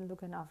around and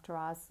looking after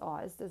us?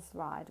 Or is this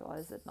right? Or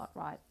is it not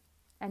right?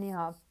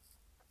 Anyhow,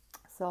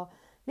 so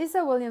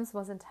Lisa Williams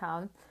was in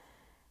town.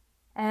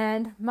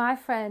 And my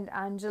friend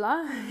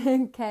Angela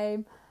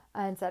came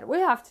and said, we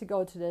have to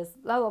go to this,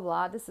 blah, blah,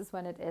 blah. This is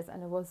when it is.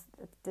 And it was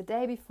the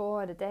day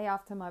before, the day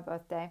after my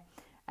birthday.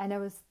 And there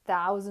was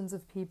thousands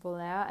of people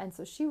there. And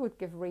so she would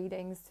give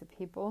readings to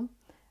people.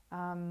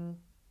 And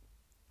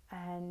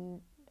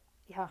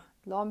yeah,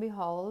 lo and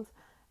behold,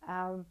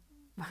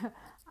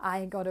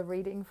 I got a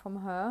reading from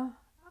her.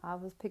 I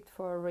was picked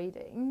for a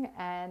reading.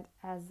 And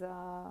as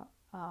a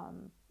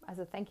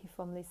thank you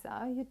from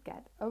Lisa, you'd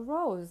get a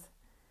rose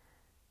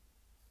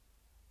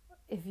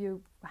if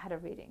you had a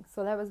reading.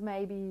 So there was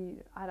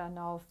maybe, I don't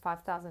know,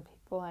 5,000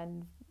 people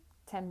and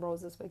 10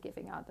 roses were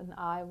giving out. And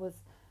I was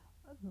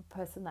the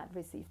person that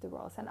received the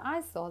rose. And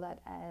I saw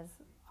that as,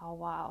 oh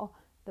wow,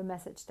 the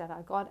message that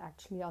I got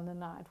actually on the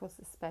night was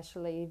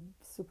especially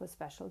super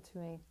special to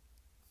me.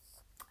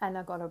 And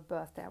I got a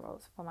birthday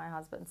rose for my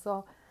husband.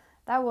 So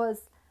that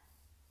was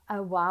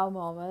a wow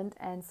moment.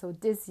 And so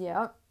this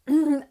year,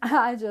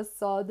 I just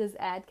saw this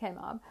ad came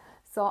up.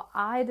 So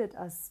I did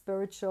a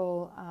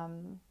spiritual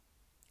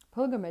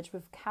pilgrimage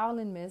with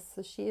Carolyn Myss.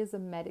 So she is a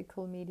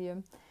medical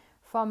medium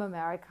from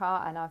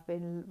America, and I've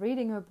been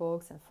reading her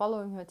books and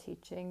following her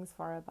teachings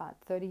for about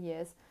 30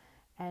 years.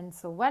 And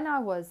so when I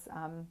was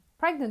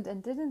pregnant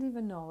and didn't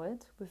even know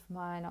it with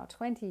my now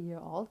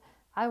 20-year-old,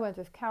 I went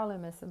with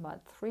Carolyn Myss and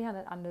about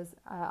 300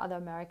 other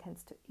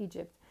Americans to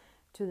Egypt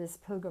to this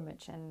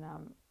pilgrimage. And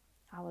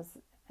I was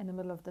in the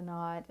middle of the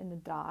night, in the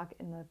dark,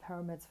 in the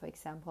pyramids, for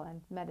example,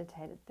 and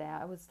meditated there.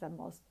 It was the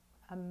most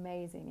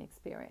amazing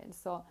experience.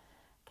 So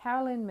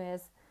Carolyn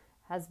Myss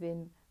has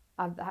been,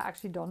 I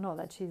actually don't know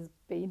that she's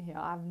been here.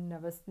 I've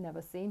never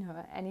seen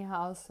her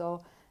anyhow.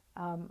 So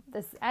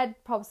this ad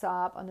pops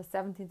up on the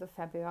 17th of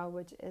February,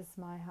 which is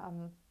my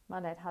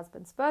late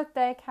husband's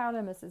birthday.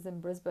 Carolyn Myss is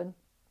in Brisbane.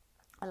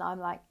 And I'm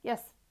like,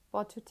 yes,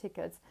 bought 2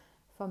 tickets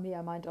for me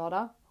and my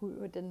daughter,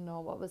 who didn't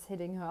know what was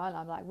hitting her. And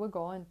I'm like, we're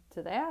going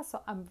to there.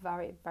 So I'm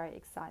very, very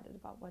excited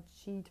about what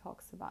she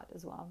talks about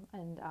as well.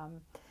 And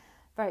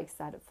very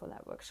excited for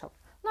that workshop.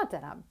 Not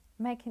that I'm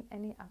making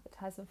any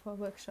advertisement for a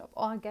workshop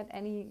or get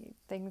any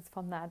things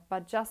from that,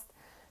 but just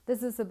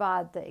this is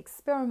about the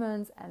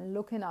experiments and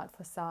looking out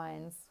for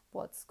signs,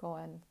 what's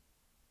going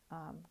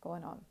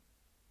on.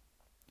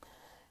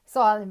 So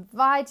I'll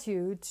invite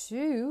you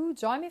to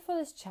join me for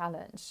this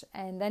challenge,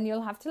 and then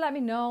you'll have to let me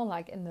know,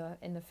 like in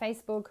the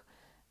Facebook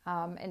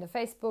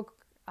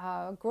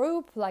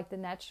group, like the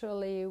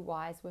Naturally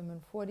Wise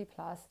Women 40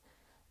 Plus,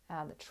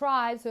 the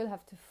tribe. So you'll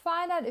have to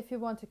find out if you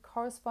want to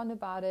correspond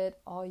about it,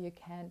 or you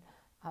can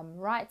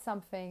write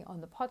something on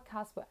the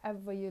podcast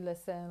wherever you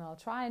listen. I'll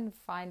try and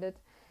find it.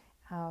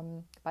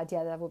 But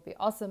yeah, that would be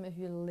awesome if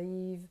you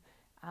leave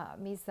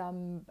me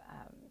some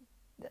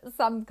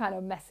kind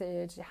of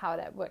message how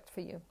that worked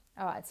for you.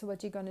 All right, so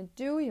what you're going to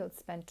do, you'll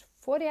spend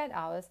 48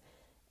 hours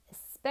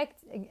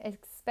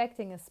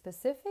expecting a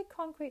specific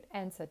concrete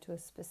answer to a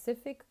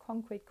specific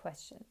concrete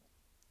question.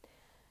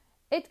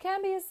 It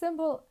can be as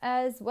simple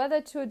as whether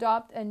to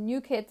adopt a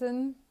new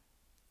kitten,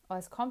 or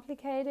as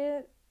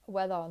complicated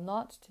whether or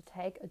not to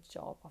take a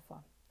job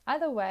offer.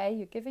 Either way,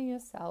 you're giving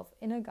yourself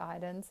inner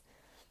guidance.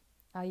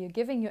 You're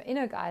giving your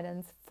inner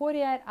guidance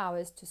 48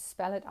 hours to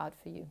spell it out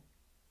for you.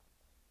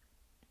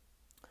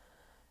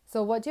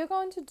 So what you're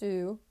going to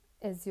do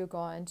is you're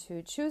going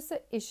to choose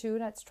the issue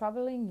that's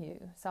troubling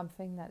you,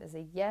 something that is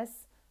a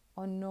yes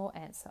or no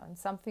answer, and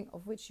something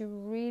of which you're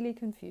really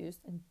confused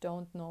and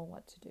don't know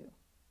what to do.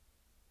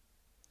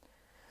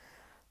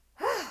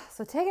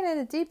 So taking in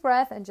a deep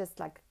breath and just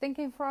like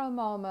thinking for a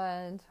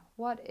moment,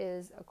 what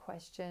is a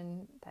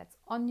question that's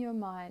on your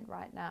mind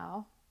right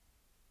now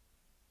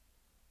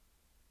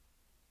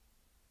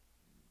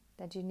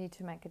that you need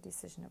to make a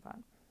decision about?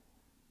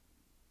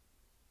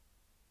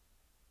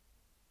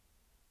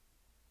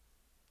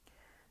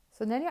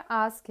 So then you're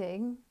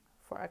asking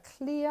for a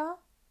clear,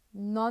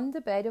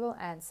 non-debatable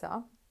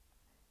answer,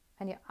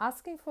 and you're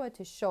asking for it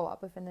to show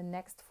up within the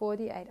next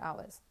 48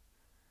 hours.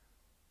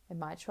 It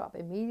might show up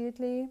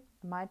immediately,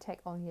 it might take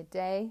only a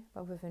day,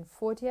 but within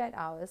 48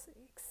 hours,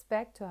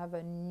 expect to have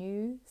a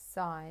new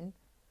sign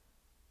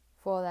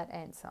for that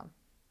answer.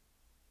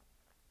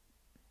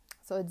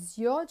 So it's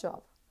your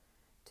job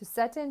to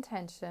set the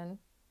intention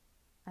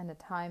and a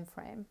time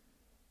frame.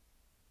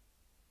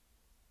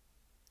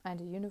 And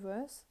the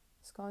universe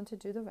is going to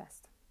do the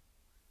rest.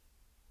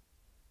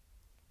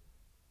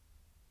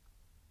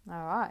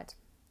 All right.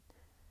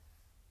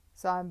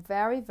 So I'm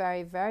very,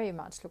 very, very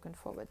much looking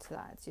forward to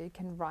that. So you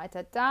can write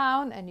that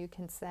down and you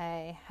can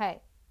say,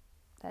 hey,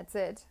 that's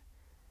it.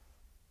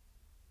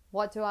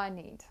 What do I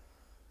need?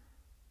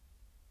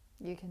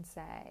 You can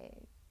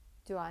say,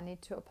 do I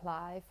need to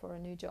apply for a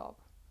new job?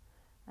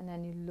 And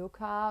then you look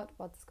out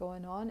what's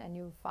going on and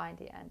you find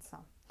the answer.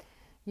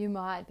 You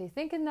might be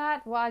thinking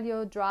that while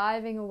you're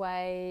driving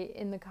away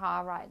in the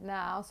car right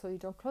now, so you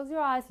don't close your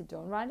eyes, you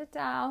don't write it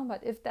down.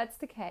 But if that's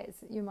the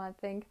case, you might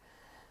think,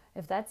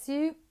 if that's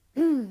you,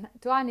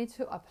 do I need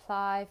to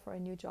apply for a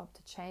new job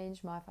to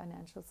change my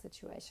financial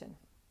situation?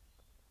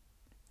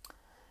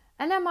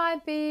 And there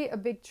might be a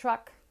big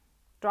truck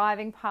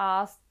driving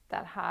past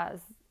that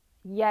has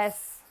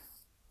yes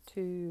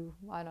to,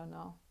 I don't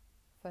know,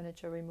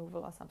 furniture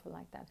removal or something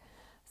like that.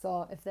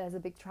 So if there's a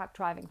big truck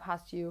driving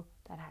past you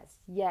that has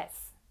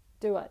yes,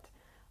 do it.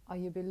 Or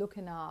you'll be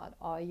looking out,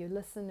 or you're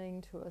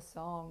listening to a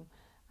song,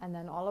 and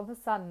then all of a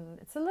sudden,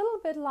 it's a little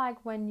bit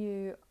like when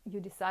you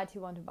decide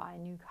you want to buy a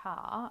new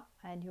car,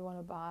 and you want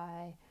to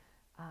buy,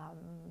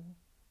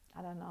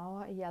 I don't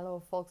know, a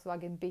yellow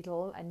Volkswagen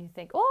Beetle, and you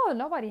think, oh,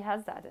 nobody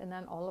has that. And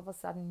then all of a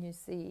sudden you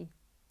see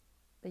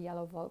the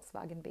yellow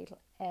Volkswagen Beetle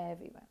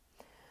everywhere.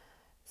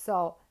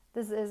 So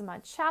this is my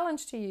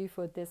challenge to you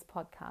for this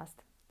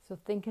podcast. So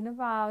thinking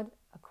about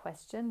a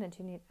question that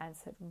you need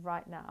answered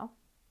right now,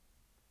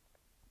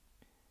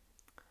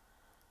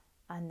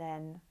 and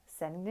then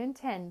setting the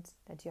intent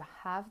that you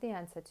have the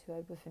answer to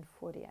it within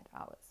 48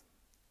 hours.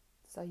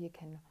 So you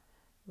can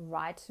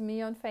write to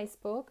me on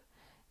Facebook.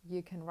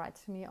 You can write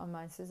to me on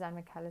my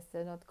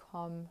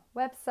SuzanneMcAllister.com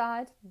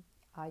website.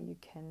 You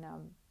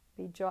can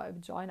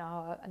join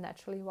our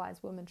Naturally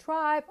Wise Women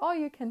tribe, or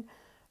you can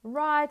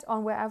write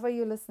on wherever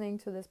you're listening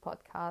to this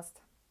podcast.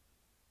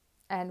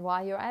 And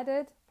while you're at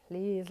it,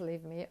 please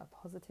leave me a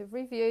positive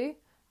review.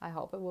 I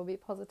hope it will be a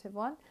positive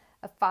one.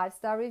 A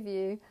 5-star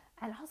review.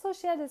 And also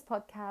share this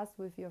podcast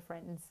with your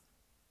friends.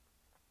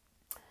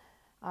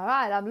 All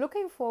right, I'm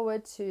looking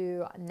forward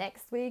to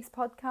next week's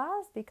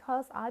podcast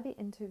because I'll be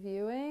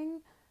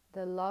interviewing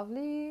the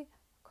lovely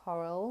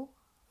Coral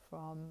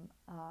from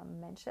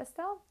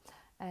Manchester.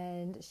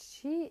 And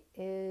she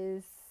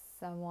is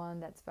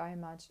someone that's very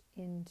much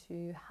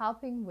into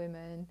helping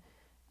women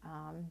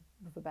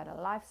with a better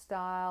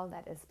lifestyle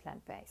that is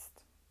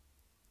plant-based.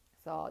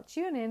 So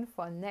tune in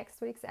for next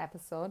week's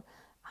episode.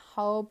 I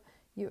hope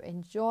you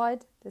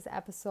enjoyed this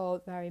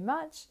episode very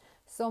much.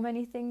 So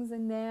many things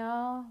in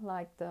there,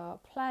 like the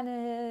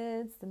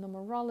planets, the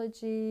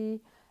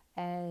numerology,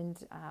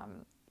 and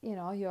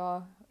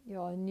your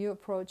new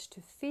approach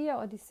to fear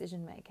or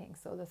decision making.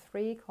 So the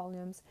 3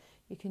 columns,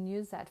 you can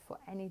use that for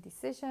any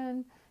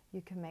decision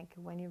you can make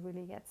when you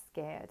really get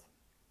scared.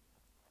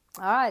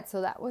 All right, so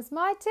that was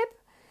my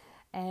tip.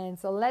 And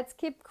so let's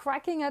keep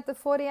cracking at the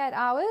 48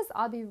 hours.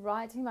 I'll be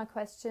writing my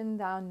question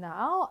down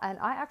now. And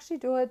I actually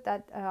do it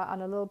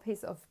on a little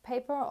piece of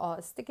paper or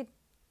a sticky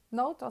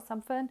note or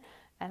something.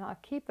 And I'll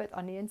keep it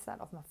on the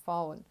inside of my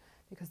phone.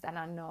 Because then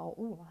I know,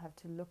 I have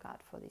to look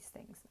out for these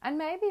things. And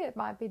maybe it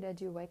might be that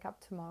you wake up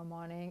tomorrow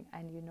morning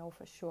and you know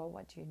for sure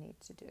what you need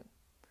to do.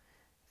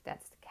 If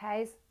that's the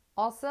case,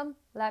 awesome.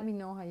 Let me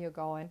know how you're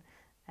going.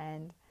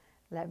 And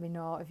let me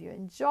know if you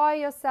enjoy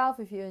yourself,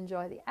 if you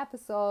enjoy the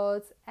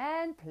episodes,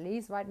 and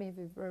please write me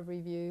a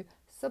review,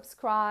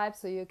 subscribe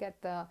so you get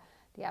the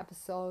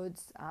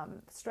episodes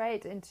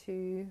straight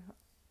into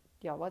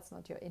your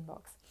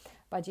inbox,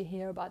 but you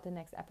hear about the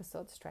next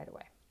episode straight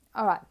away.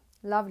 All right,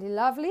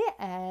 lovely,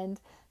 and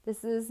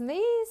this is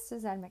me,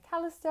 Suzanne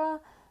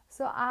McAllister.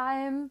 So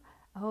I'm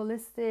a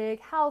holistic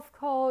health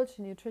coach,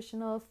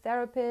 nutritional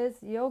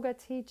therapist, yoga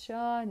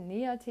teacher,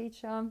 NIA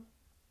teacher,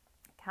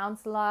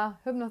 counselor,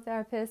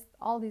 hypnotherapist,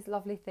 all these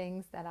lovely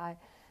things that I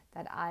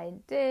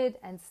did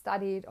and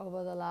studied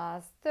over the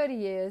last 30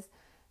 years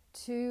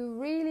to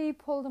really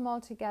pull them all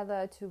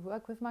together to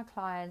work with my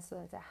clients so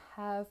that they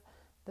have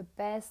the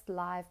best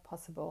life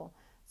possible.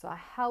 So I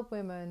help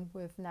women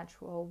with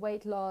natural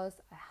weight loss.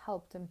 I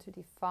help them to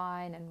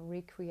define and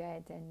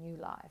recreate their new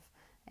life.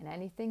 And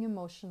anything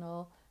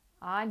emotional,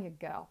 I'm your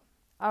girl.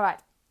 All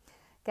right,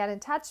 get in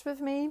touch with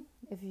me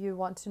if you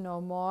want to know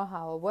more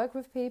how I work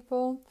with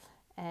people.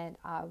 And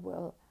I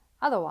will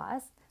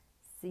otherwise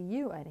see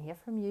you and hear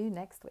from you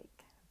next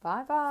week.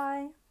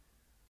 Bye-bye.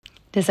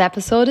 This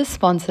episode is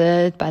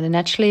sponsored by the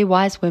Naturally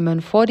Wise Women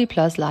 40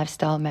 Plus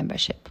Lifestyle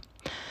Membership.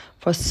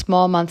 For a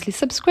small monthly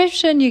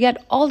subscription, you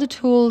get all the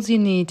tools you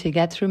need to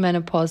get through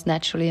menopause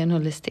naturally and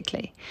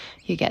holistically.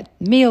 You get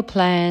meal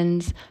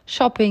plans,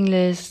 shopping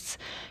lists.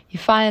 You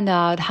find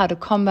out how to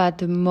combat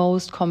the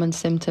most common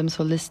symptoms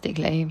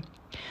holistically,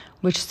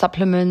 which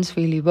supplements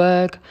really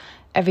work.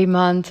 Every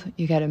month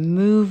you get a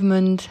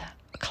movement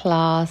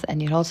class, and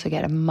you also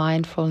get a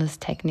mindfulness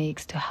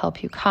techniques to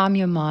help you calm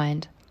your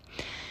mind.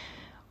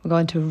 We're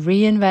going to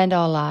reinvent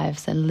our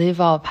lives and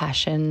live our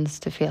passions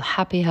to feel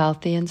happy,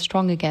 healthy and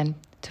strong again.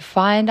 To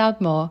find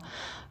out more,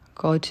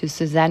 go to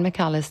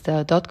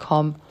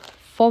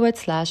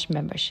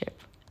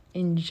SuzanneMcAllister.com/membership.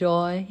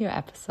 Enjoy your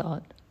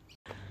episode.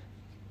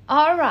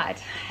 All right.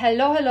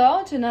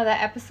 Hello to another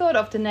episode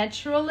of the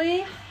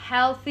Naturally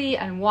Healthy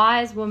and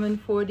Wise Woman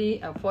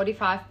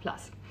 45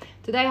 plus.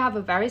 Today I have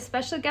a very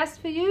special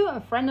guest for you,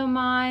 a friend of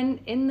mine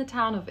in the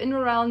town of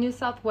Inverell, New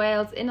South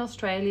Wales in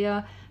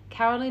Australia,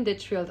 Caroline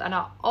Ditchfield. And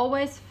I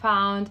always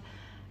found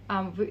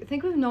I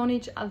think we've known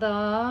each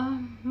other,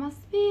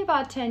 must be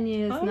about 10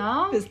 years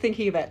now. I was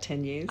thinking about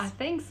 10 years. I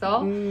think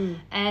so.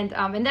 And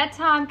in that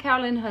time,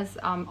 Carolyn has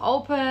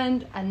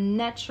opened a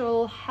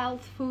natural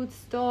health food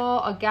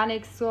store,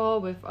 organic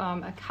store with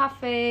a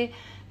cafe.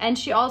 And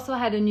she also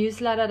had a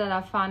newsletter that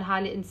I found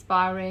highly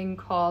inspiring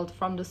called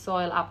From the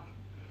Soil Up.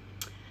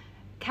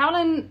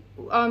 Carolyn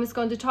is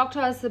going to talk to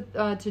us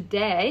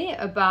today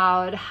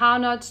about how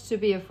not to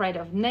be afraid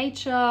of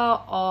nature,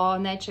 or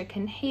nature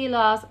can heal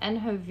us, and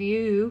her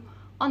view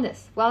on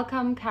this.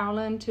 Welcome,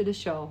 Carolyn, to the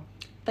show.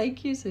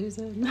 Thank you,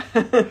 Susan.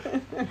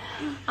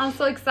 I'm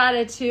so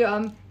excited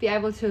to be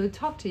able to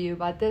talk to you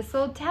about this.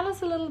 So tell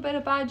us a little bit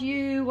about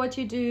you, what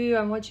you do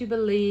and what you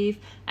believe,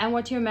 and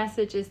what your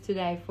message is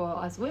today for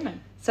us women.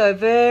 So,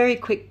 very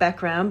quick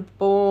background.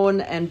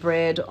 Born and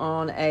bred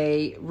on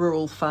a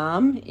rural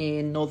farm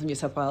in northern New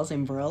South Wales,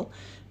 Inverell.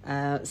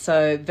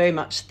 So very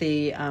much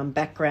the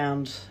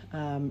background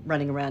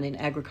running around in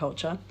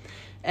agriculture.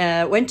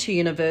 Went to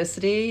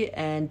university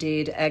and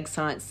did ag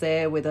science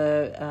there with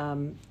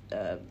a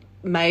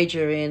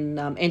major in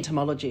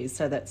entomology,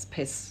 so that's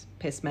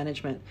pest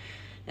management.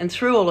 And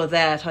through all of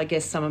that, I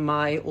guess some of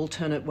my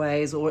alternate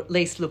ways, or at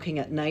least looking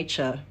at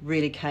nature,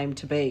 really came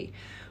to be.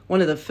 One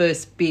of the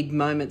first big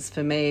moments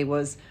for me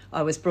was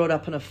I was brought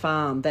up on a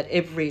farm that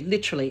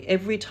literally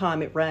every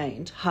time it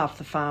rained, half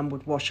the farm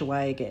would wash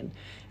away again.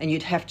 And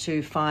you'd have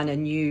to find a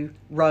new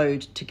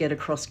road to get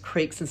across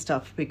creeks and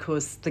stuff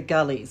because the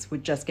gullies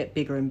would just get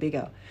bigger and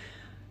bigger.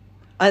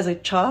 As a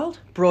child,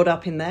 brought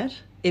up in that,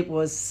 it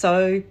was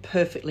so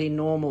perfectly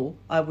normal.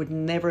 I would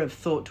never have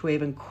thought to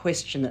even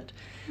question it,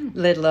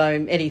 let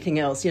alone anything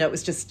else. It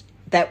was just,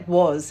 that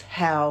was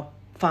how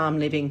farm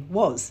living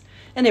was.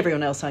 And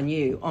everyone else I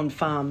knew on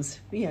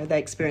farms, they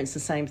experienced the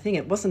same thing.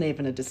 It wasn't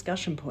even a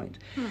discussion point.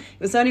 It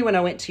was only when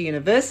I went to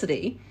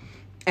university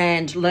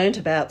and learnt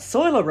about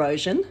soil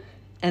erosion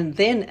and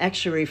then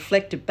actually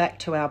reflected back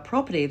to our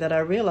property that I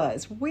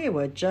realised we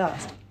were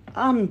just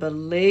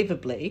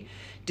unbelievably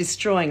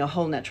destroying a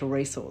whole natural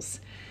resource.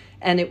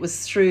 And it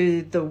was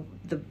through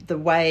the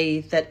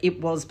way that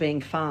it was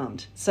being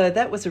farmed. So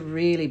that was a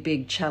really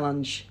big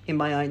challenge in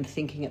my own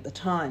thinking at the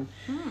time.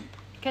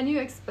 Can you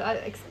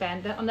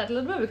expand on that a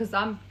little bit? Because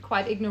I'm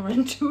quite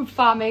ignorant to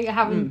farming,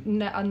 having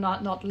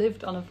not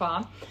lived on a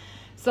farm.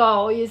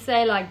 So you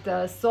say like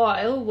the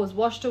soil was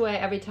washed away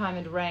every time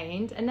it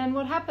rained, and then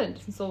what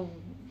happened? So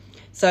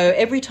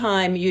every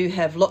time you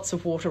have lots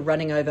of water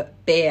running over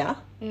bare,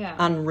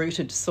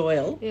 unrooted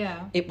soil,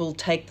 it will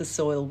take the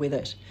soil with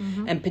it.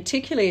 And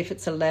particularly if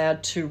it's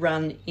allowed to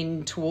run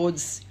in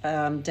towards,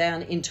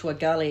 down into a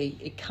gully,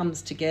 it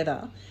comes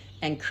together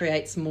and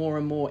creates more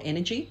and more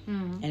energy,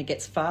 and it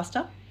gets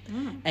faster,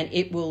 and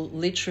it will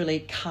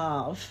literally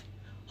carve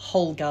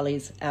whole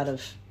gullies out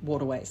of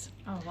waterways.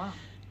 Oh, wow.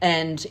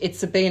 And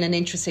it's been an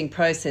interesting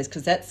process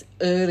because that's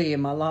early in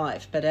my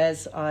life, but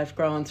as I've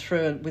grown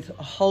through it with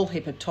a whole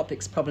heap of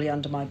topics probably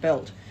under my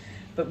belt,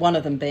 but one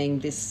of them being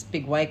this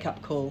big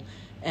wake-up call.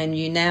 And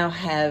you now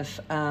have,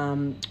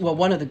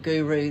 one of the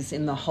gurus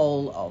in the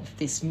whole of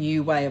this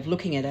new way of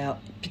looking at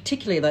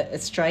particularly the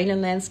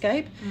Australian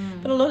landscape,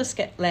 but a lot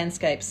of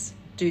landscapes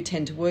do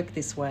tend to work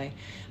this way.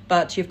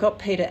 But you've got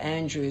Peter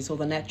Andrews, or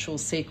the natural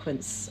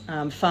sequence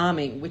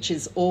farming, which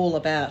is all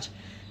about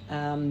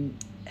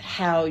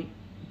how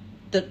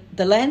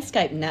the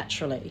landscape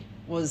naturally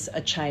was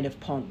a chain of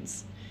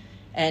ponds.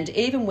 And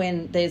even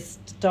when there's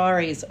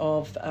diaries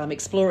of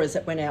explorers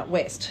that went out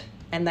west,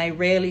 and they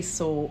rarely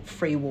saw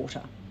free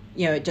water,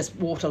 just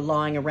water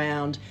lying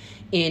around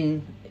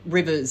in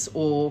rivers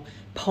or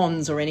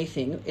ponds or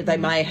anything. They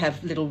may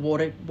have little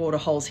water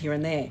holes here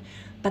and there,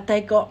 but they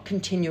got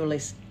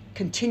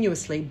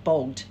continuously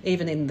bogged,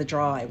 even in the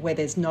dry, where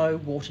there's no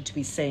water to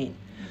be seen.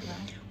 Okay.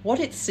 What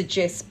it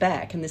suggests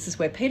back, and this is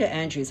where Peter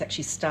Andrews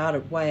actually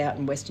started way out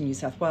in Western New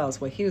South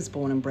Wales, where he was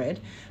born and bred,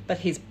 but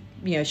he's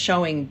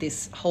showing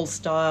this whole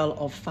style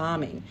of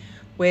farming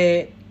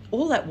where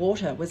all that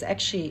water was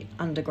actually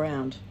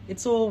underground.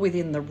 It's all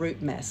within the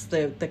root mass,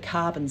 the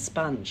carbon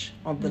sponge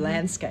of the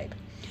landscape.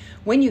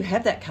 When you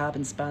have that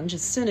carbon sponge,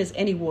 as soon as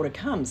any water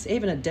comes,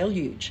 even a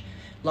deluge,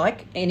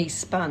 like any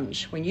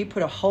sponge, when you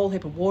put a whole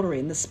heap of water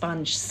in, the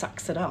sponge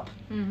sucks it up.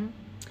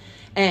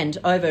 And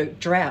over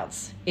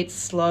droughts, it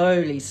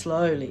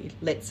slowly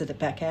lets it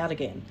back out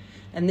again.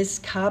 And this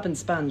carbon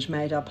sponge,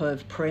 made up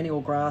of perennial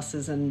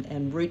grasses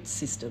and root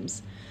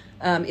systems,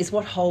 is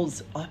what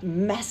holds a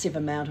massive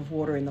amount of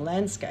water in the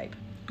landscape.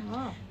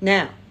 Wow.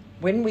 Now,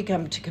 when we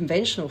come to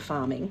conventional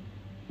farming,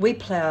 we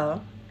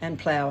plough and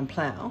plough and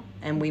plough,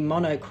 and we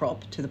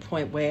monocrop to the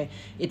point where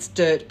it's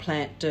dirt,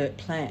 plant,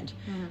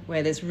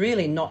 where there's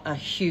really not a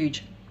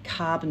huge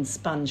carbon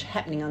sponge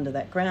happening under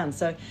that ground.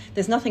 So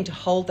there's nothing to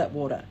hold that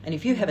water. And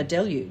if you have a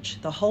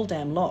deluge, the whole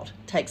damn lot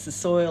takes the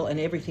soil and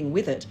everything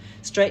with it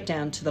straight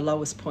down to the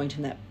lowest point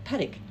in that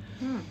paddock.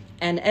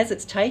 And as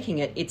it's taking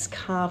it, it's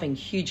carving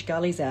huge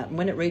gullies out. And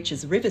when it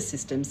reaches river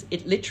systems,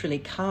 it literally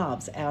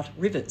carves out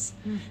rivers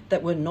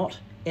that were not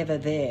ever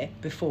there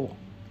before.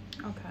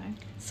 Okay.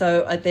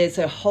 So there's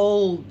a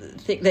whole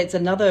thing. There's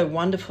another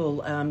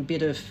wonderful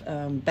bit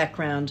of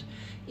background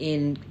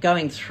in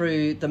going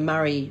through the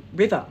Murray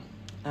River,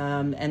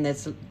 and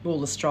there's all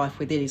the strife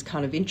with it is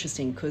kind of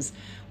interesting, because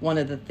one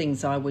of the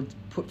things I would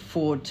put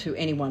forward to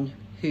anyone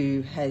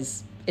who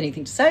has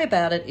anything to say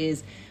about it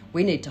is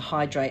we need to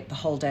hydrate the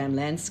whole damn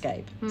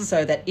landscape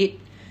so that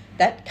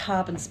that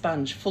carbon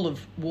sponge full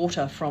of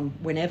water from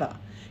whenever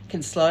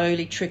can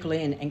slowly trickle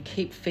in and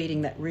keep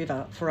feeding that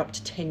river for up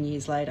to 10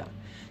 years later.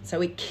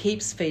 So it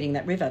keeps feeding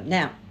that river.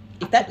 Now,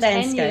 if that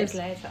landscape... 10 years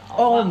later.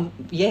 Wow.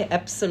 Yeah,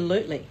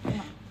 absolutely.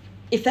 Yeah.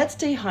 If that's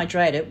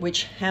dehydrated,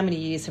 which how many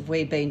years have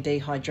we been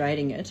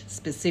dehydrating it,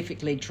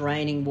 specifically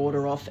draining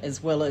water off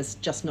as well as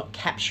just not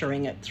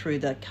capturing it through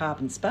the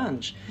carbon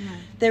sponge,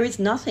 there is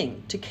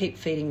nothing to keep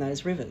feeding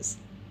those rivers.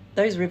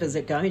 Those rivers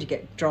are going to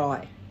get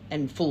dry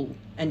and full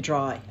and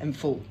dry and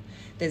full.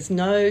 There's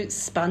no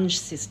sponge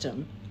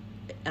system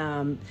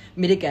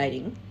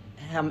mitigating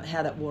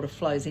how that water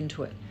flows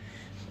into it.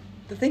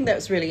 The thing that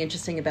was really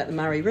interesting about the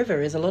Murray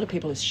River is a lot of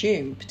people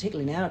assume,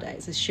 particularly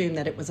nowadays,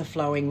 that it was a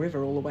flowing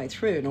river all the way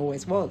through, and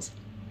always was.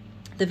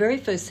 The very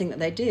first thing that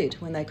they did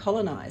when they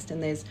colonised,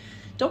 and there's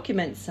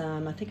documents,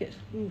 I think it's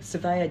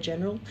Surveyor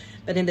General,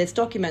 but then there's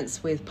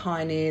documents with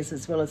pioneers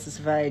as well as the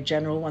Surveyor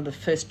General, one of the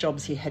first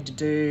jobs he had to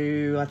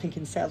do, I think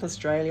in South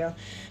Australia.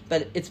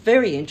 But it's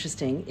very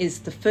interesting, is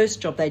the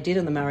first job they did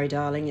in the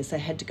Murray-Darling is they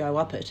had to go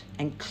up it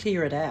and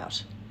clear it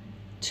out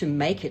to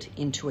make it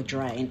into a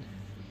drain.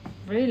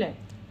 Really?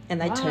 And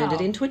they turned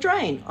it into a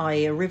drain,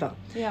 i.e. a river.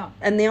 Yeah.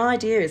 And the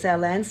idea is our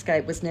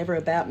landscape was never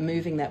about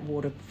moving that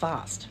water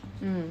fast.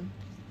 So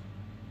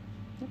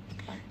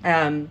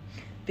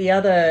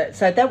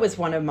that was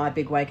one of my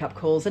big wake-up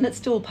calls, and it's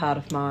still part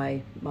of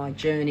my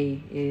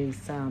journey, is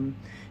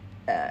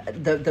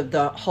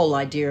the whole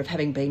idea of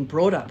having been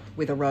brought up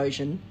with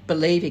erosion,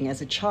 believing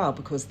as a child,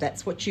 because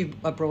that's what you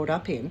are brought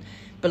up in,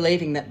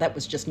 believing that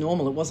was just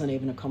normal, it wasn't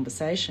even a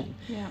conversation.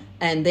 Yeah.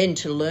 And then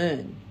to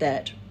learn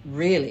that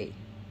really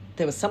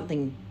there was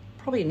something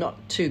probably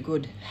not too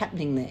good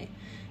happening there,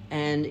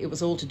 and it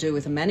was all to do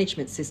with a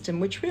management system,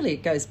 which really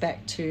goes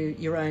back to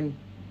your own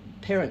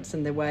parents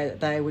and the way that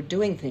they were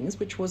doing things,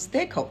 which was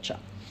their culture.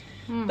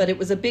 But it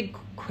was a big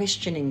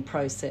questioning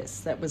process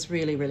that was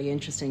really, really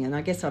interesting, and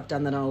I guess I've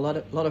done that on a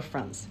lot of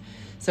fronts.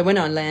 So when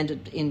I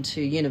landed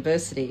into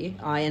university,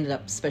 I ended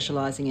up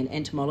specialising in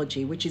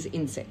entomology, which is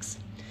insects.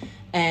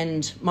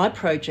 And my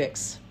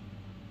projects,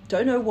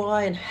 don't know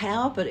why and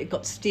how, but it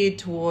got steered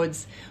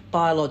towards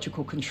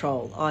biological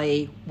control,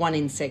 i.e. one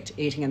insect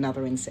eating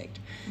another insect.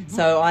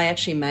 So I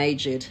actually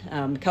majored,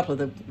 a couple of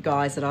the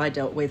guys that I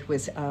dealt with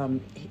was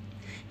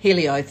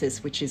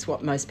Heliothis, which is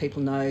what most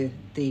people know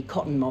the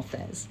cotton moth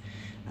as.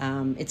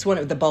 It's one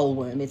of the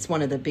bollworm. It's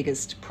one of the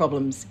biggest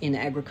problems in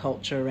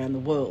agriculture around the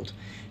world,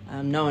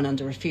 known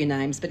under a few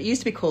names, but it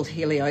used to be called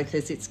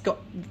Heliothis. It's got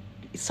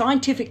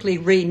scientifically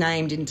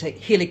renamed into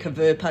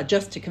Helicoverpa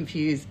just to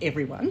confuse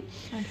everyone.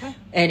 Okay.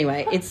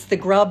 Anyway, it's the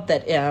grub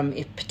that,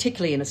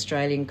 particularly in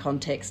Australian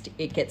context,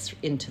 it gets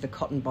into the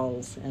cotton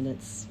bolls, and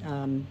it's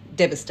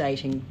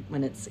devastating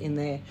when it's in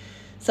there.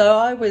 So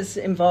I was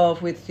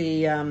involved with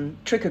the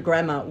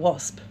trichogramma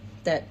wasp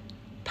that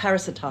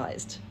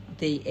parasitised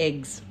the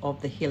eggs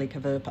of the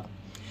Helicoverpa.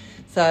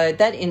 So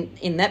that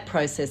in that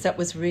process, that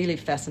was really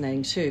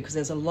fascinating too, because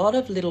there's a lot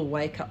of little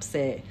wake-ups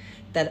there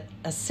that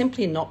are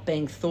simply not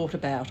being thought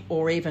about,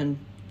 or even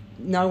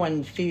no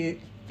one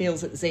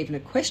feels it's even a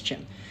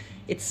question.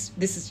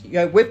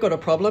 We've got a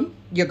problem,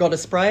 you've got to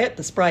spray it,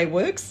 the spray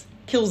works,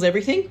 kills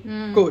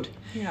everything, good.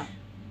 Yeah.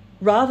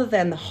 Rather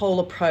than the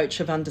whole approach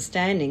of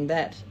understanding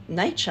that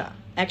nature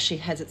actually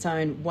has its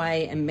own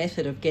way and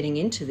method of getting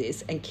into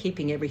this and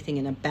keeping everything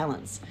in a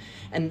balance.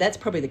 And that's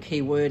probably the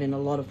key word in a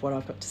lot of what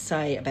I've got to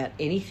say about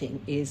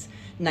anything is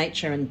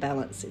nature and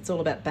balance. It's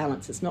all about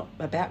balance. It's not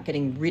about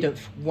getting rid of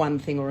one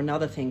thing or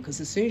another thing,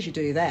 because as soon as you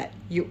do that,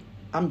 you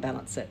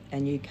unbalance it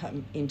and you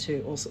come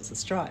into all sorts of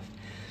strife.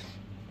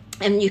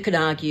 And you could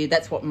argue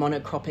that's what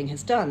monocropping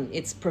has done.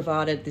 It's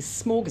provided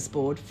this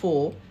smorgasbord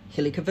for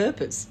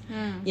Helicoverpas,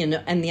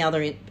 and the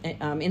other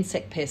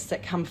insect pests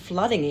that come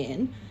flooding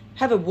in,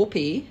 have a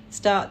whoopee,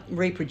 start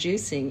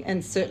reproducing,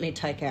 and certainly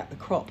take out the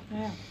crop.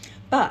 Yeah.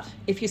 But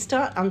if you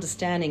start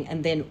understanding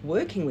and then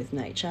working with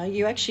nature,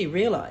 you actually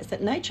realise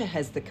that nature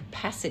has the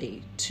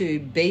capacity to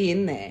be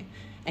in there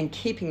and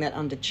keeping that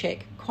under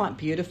check quite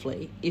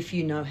beautifully if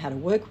you know how to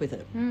work with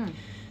it.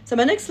 So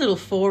my next little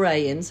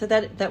foray in, so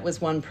that was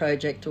one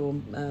project or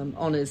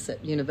honours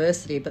at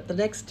university, but the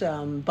next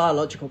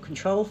biological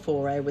control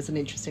foray was an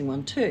interesting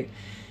one too,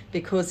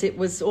 because it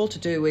was all to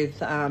do with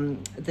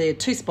the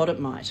two-spotted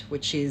mite,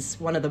 which is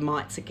one of the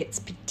mites that gets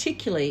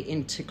particularly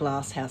into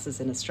glass houses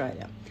in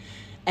Australia.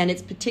 And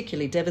it's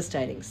particularly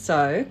devastating.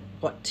 So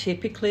what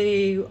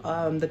typically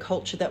the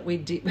culture that we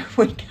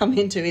come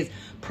into is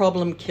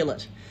problem kill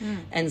it.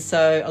 And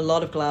so a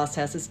lot of glass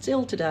houses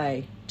still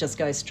today just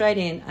go straight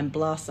in and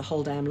blast the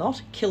whole damn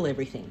lot, kill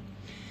everything.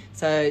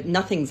 So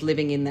nothing's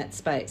living in that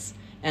space.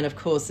 And of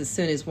course, as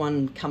soon as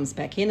one comes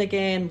back in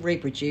again,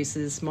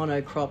 reproduces,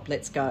 monocrop,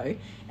 let's go,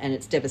 and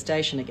it's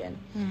devastation again.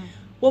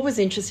 What was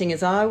interesting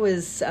is I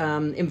was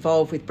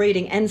involved with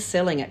breeding and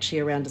selling actually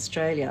around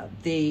Australia,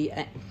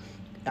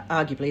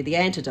 arguably the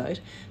antidote,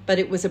 but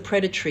it was a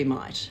predatory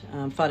mite,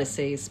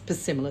 Phytoceras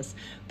persimilis.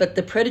 But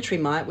the predatory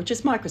mite, which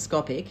is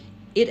microscopic,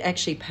 it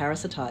actually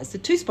parasitised the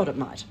two-spotted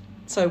mite.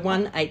 So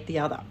one ate the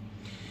other.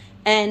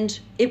 And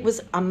it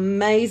was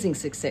amazing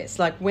success.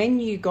 Like when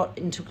you got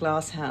into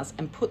glasshouse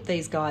and put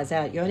these guys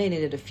out, you only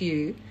needed a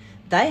few.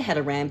 They had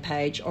a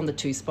rampage on the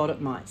two-spotted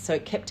mites, so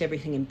it kept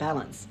everything in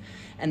balance,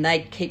 and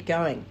they'd keep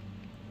going.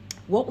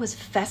 What was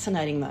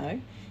fascinating, though,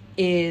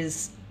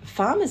 is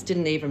farmers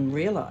didn't even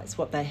realise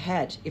what they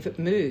had. If it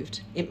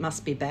moved, it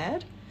must be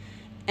bad.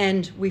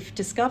 And we've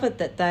discovered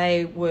that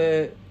they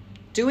were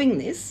doing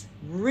this,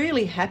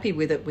 really happy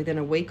with it within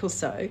a week or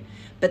so,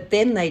 but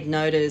then they'd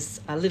notice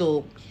a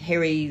little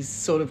hairy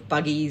sort of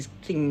buggy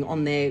thing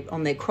on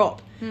their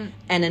crop,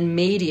 and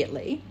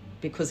immediately,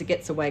 because it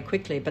gets away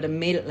quickly, but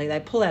immediately they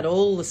pull out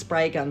all the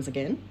spray guns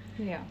again,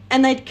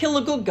 and they'd kill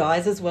the good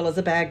guys as well as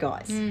the bad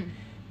guys.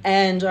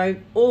 And I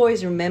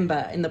always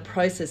remember in the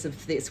process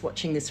of this,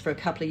 watching this for a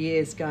couple of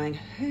years, going,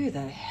 who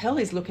the hell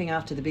is looking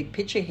after the big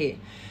picture here?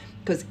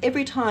 Because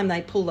every time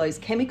they pull those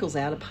chemicals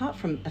out, apart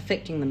from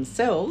affecting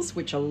themselves,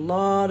 which a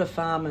lot of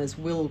farmers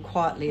will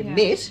quietly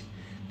admit,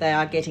 they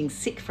are getting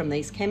sick from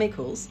these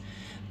chemicals,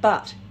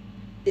 but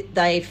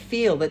they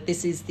feel that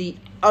this is the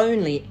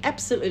only,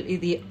 absolutely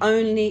the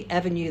only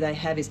avenue they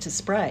have is to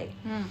spray.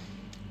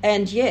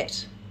 And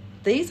yet,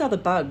 these other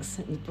bugs,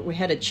 we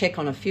had a check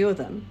on a few of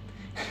them,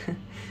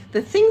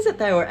 the things that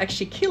they were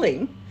actually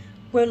killing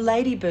were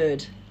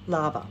ladybird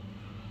larvae.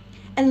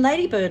 And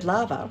ladybird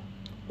larvae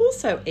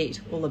also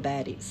eat all the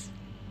baddies.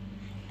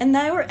 And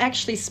they were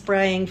actually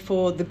spraying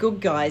for the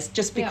good guys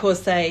just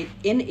because they,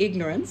 in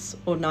ignorance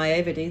or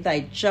naivety,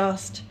 they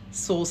just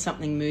saw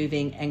something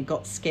moving and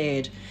got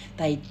scared.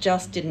 They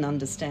just didn't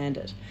understand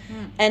it.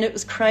 And it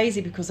was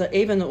crazy because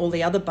even all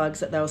the other bugs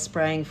that they were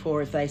spraying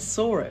for, if they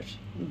saw it,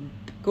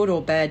 good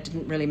or bad,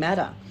 didn't really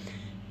matter.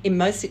 In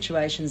most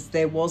situations,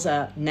 there was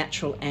a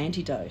natural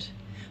antidote.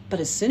 But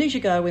as soon as you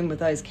go in with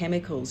those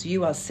chemicals,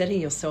 you are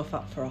setting yourself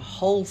up for a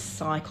whole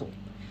cycle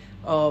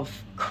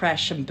of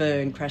crash and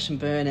burn,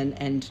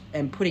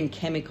 and putting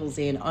chemicals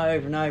in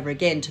over and over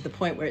again to the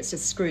point where it's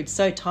just screwed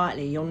so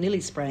tightly you're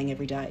nearly spraying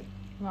every day.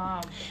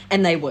 Wow.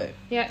 And they were.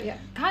 Yeah.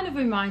 Kind of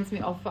reminds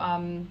me of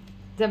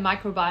the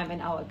microbiome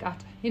in our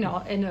gut, in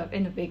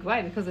a big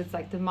way, because it's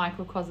like the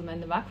microcosm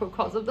and the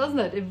macrocosm, doesn't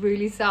it? It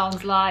really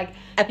sounds like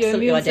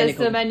absolutely your immune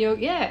identical. system and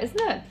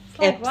isn't it? It's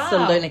like,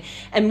 absolutely. Wow.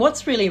 And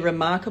what's really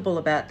remarkable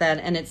about that,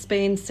 and it's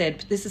been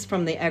said, this is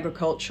from the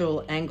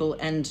agricultural angle,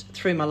 and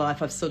through my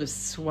life I've sort of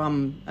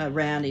swum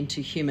around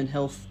into human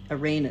health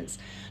arenas,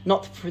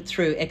 not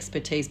through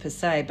expertise per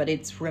se, but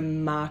it's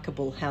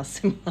remarkable how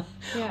similar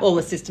all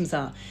the systems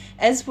are.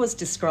 As was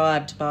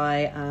described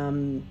by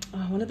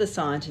one of the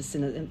scientists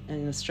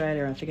in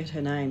Australia, I forget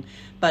her name,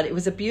 but it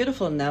was a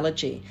beautiful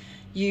analogy.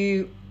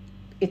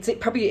 It's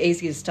probably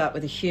easier to start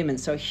with a human.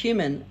 So a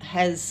human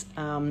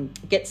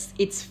gets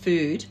its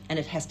food and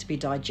it has to be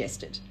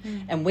digested.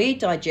 And we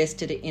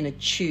digested it in a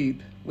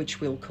tube, which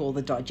we'll call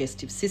the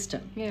digestive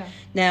system.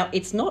 Now,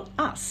 it's not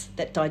us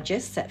that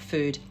digests that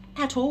food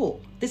at all.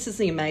 This is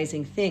the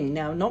amazing thing.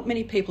 Now, not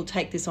many people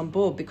take this on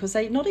board because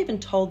they're not even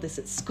told this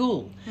at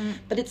school.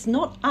 But it's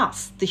not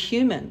us, the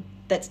human,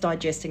 that's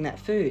digesting that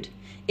food.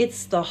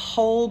 It's the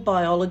whole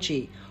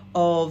biology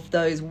of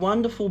those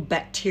wonderful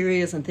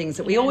bacteria and things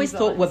that we always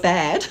thought were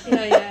bad.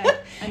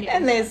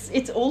 And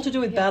it's all to do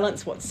with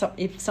balance,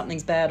 if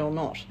something's bad or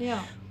not.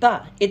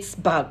 But it's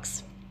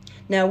bugs.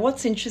 Now,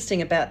 what's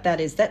interesting about that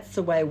is that's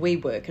the way we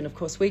work. And, of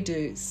course, we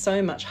do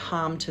so much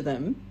harm to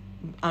them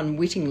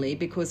unwittingly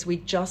because we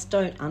just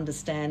don't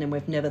understand and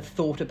we've never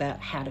thought about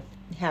how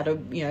do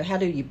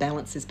you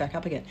balance this back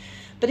up again.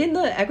 But in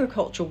the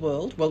agricultural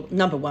world, well,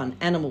 number one,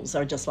 animals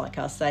are just like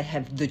us. They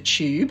have the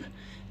tube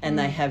and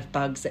they have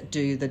bugs that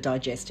do the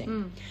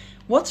digesting.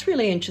 What's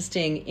really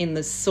interesting in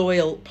the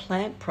soil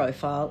plant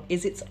profile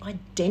is it's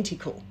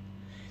identical.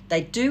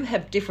 They do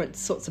have different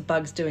sorts of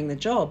bugs doing the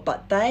job,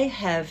 but they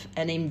have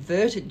an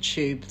inverted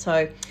tube.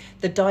 So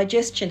the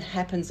digestion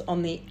happens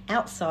on the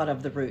outside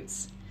of the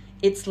roots.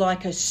 It's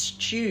like a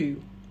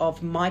stew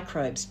of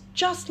microbes,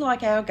 just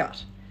like our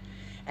gut.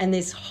 And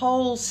this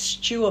whole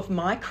stew of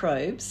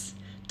microbes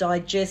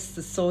digests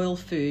the soil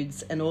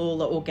foods and all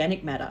the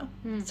organic matter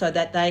so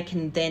that they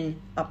can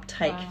then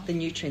uptake the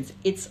nutrients.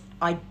 It's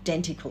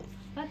identical.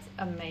 That's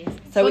amazing.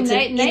 So it's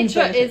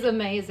nature is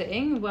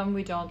amazing when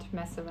we don't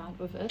mess around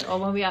with it or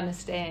when we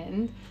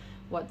understand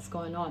what's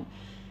going on.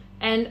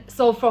 And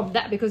so from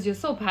that, because you're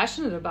so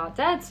passionate about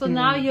that, so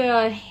now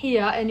you're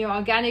here in your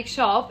organic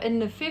shop in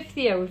the 5th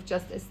year we've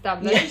just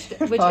established,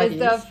 which is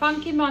the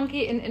Funky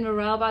Monkey in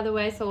Inverell, by the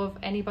way. So if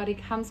anybody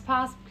comes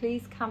past,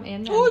 please come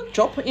in. Or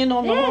drop in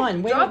on the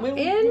line. Drop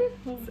in.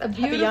 It's a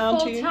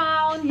beautiful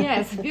town.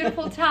 Yes,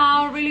 beautiful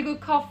town, really good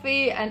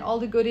coffee and all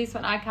the goodies.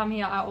 When I come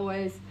here, I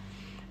always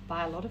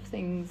buy a lot of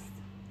things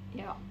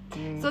Yeah.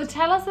 So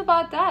tell us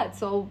about that.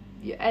 So,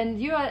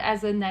 and you are,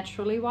 as a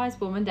naturally wise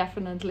woman,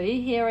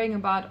 definitely hearing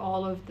about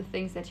all of the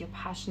things that you're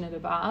passionate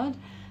about.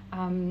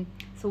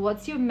 So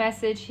what's your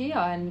message here,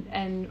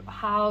 and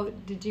how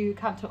did you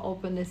come to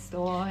open this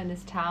store in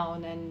this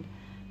town? And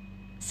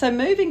so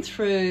moving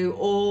through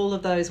all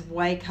of those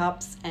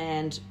wake-ups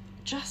and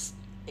just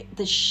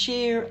the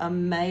sheer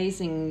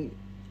amazing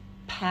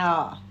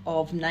power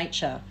of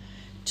nature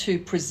to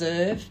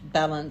preserve,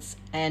 balance,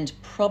 and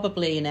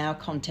probably in our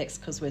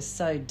context, because we're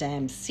so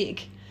damn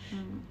sick,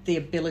 the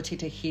ability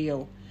to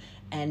heal.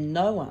 And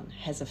no one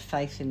has a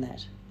faith in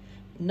that.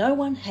 No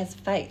one has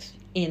faith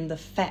in the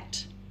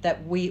fact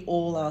that we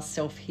all are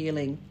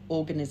self-healing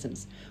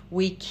organisms.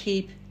 We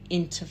keep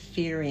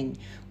interfering.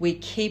 We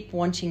keep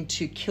wanting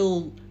to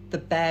kill the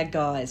bad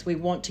guys. We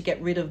want to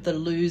get rid of the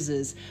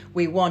losers.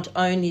 We want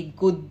only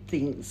good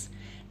things.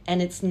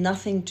 And it's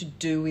nothing to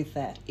do with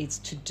that. It's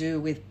to do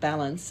with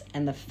balance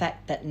and the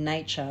fact that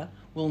nature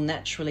will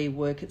naturally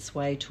work its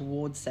way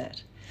towards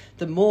that.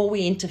 The more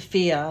we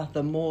interfere,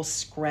 the more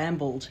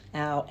scrambled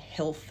our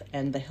health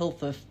and the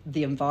health of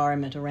the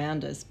environment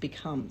around us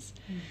becomes.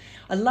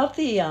 I love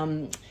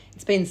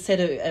it's been said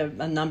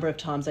a number of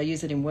times, I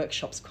use it in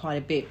workshops quite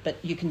a bit, but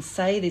you can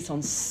say this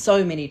on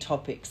so many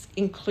topics,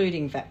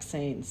 including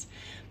vaccines.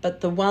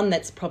 But the one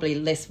that's probably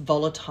less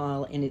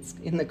volatile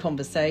in the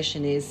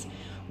conversation is,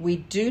 we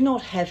do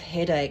not have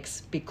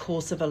headaches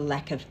because of a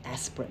lack of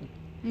aspirin.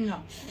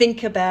 no.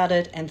 Think about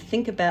it, and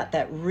think about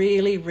that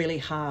really, really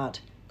hard,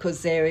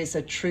 because there is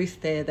a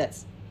truth there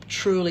that's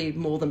truly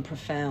more than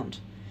profound.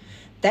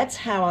 That's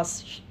how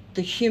us,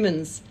 the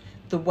humans,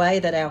 the way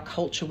that our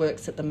culture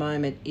works at the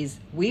moment is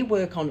we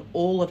work on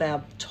all of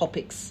our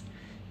topics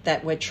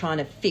that we're trying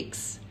to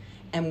fix,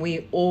 and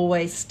we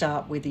always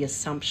start with the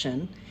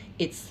assumption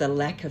it's the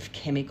lack of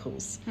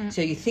chemicals.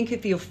 So you think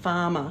of your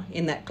farmer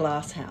in that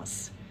glass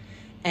house,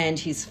 and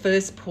his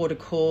first port of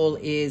call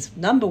is,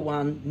 number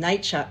one,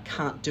 nature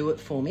can't do it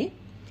for me,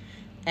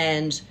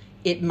 and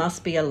it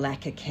must be a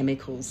lack of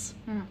chemicals.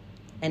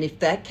 And if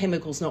that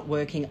chemical's not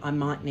working, I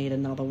might need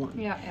another one.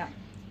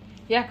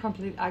 Yeah,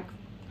 completely. I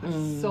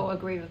so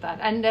agree with that.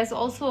 And there's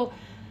also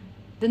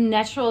the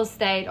natural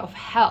state of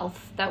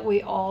health that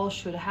we all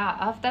should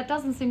have. That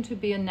doesn't seem to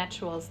be a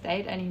natural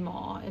state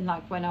anymore. And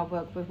like when I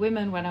work with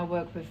women, when I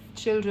work with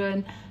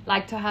children,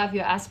 like to have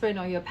your aspirin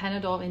or your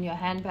Panadol in your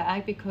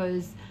handbag,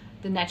 because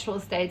the natural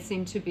state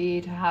seems to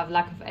be to have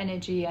lack of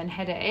energy and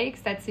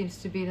headaches. That seems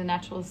to be the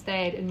natural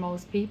state in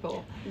most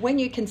people. When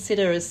you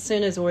consider as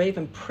soon as, or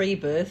even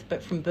pre-birth,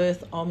 but from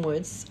birth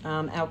onwards,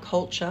 our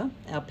culture,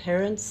 our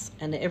parents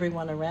and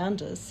everyone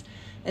around us,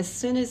 as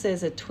soon as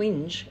there's a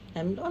twinge,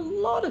 and a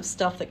lot of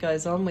stuff that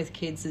goes on with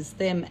kids is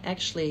them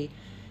actually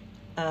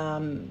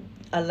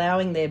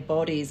allowing their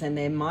bodies and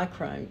their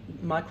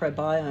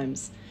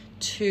microbiomes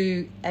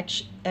to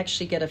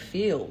actually get a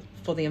feel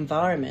for the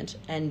environment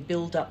and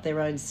build up their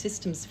own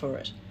systems for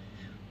it.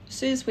 As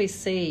soon as we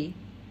see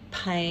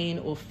pain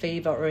or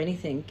fever or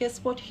anything,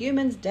 guess what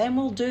humans damn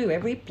well do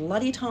every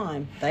bloody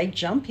time? They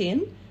jump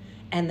in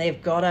and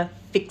they've got to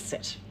fix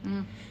it.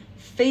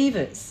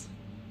 Fevers.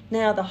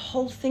 Now, the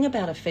whole thing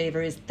about a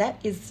fever is that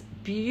is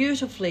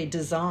beautifully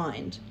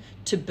designed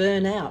to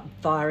burn out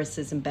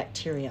viruses and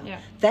bacteria.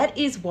 Yeah. That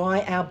is why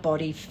our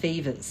body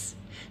fevers.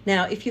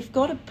 Now, if you've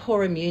got a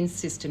poor immune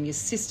system, your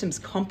system's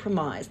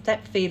compromised,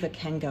 that fever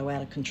can go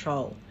out of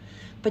control.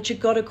 But you've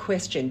got to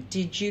question,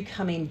 did you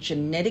come in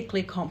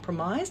genetically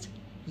compromised?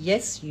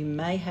 Yes, you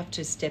may have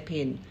to step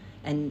in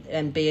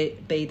and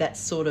be that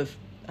sort of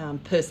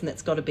person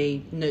that's got to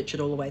be nurtured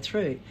all the way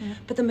through.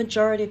 But the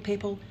majority of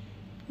people,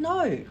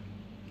 no.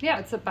 Yeah,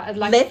 it's like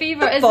Let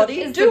fever the is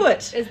body do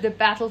it. Is the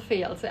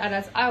battlefield.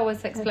 And I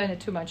always explain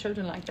it to my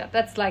children like that.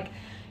 That's like,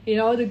 you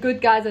know, the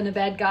good guys and the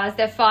bad guys,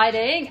 they're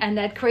fighting, and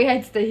that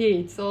creates the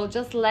heat. So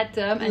just let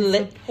them and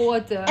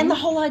support them. And the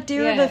whole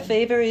idea of a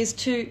fever is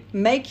to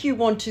make you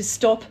want to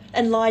stop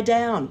and lie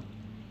down.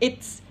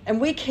 And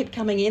we keep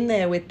coming in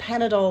there with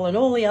Panadol and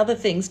all the other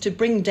things to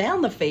bring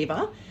down the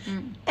fever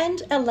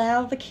and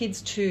allow the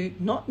kids to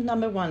not,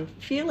 number one,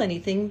 feel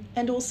anything,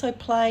 and also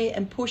play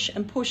and push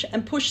and push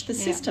and push the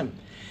system.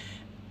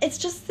 It's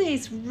just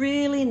these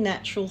really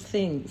natural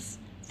things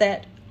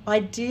that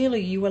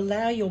ideally you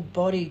allow your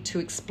body to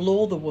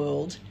explore the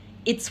world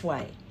its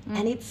way.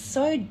 And it's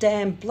so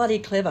damn bloody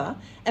clever,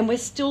 and we're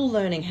still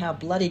learning how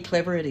bloody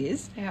clever it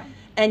is. Yeah.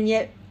 And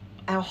yet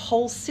our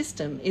whole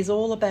system is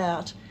all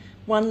about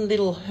one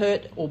little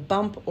hurt or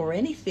bump or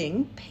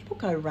anything, people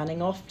go running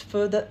off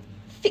for the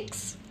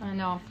fix. I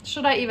know.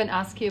 Should I even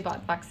ask you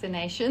about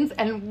vaccinations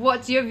and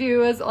what's your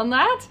view is on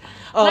that?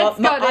 Oh, Let's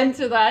go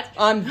into that.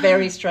 I'm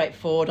very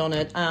straightforward on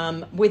it,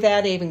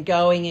 without even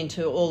going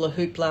into all the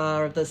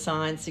hoopla of the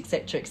science,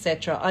 etc.,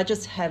 etc. I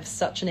just have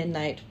such an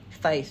innate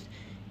faith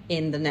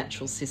in the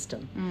natural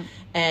system.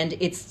 And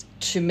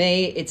to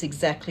me, it's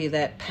exactly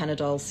that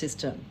Panadol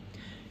system.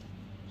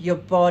 Your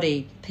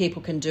body,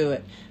 people can do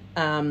it.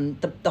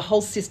 The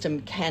whole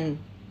system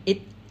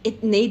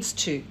it needs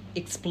to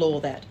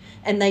explore that.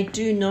 And they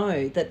do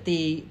know that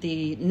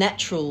the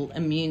natural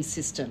immune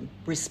system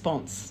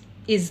response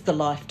is the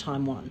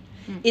lifetime one.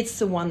 It's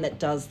the one that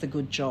does the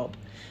good job.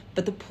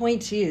 But the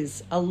point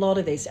is, a lot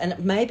of these, and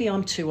maybe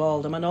I'm too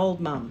old, I'm an old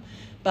mum,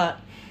 but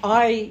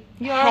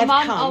You're a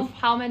mum of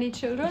how many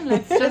children?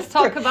 Let's just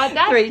talk about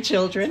that. 3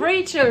 children.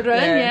 3 children,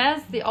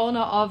 yes. The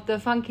owner of the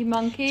Funky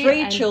Monkey.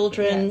 3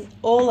 children, yes.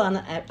 All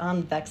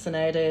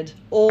unvaccinated,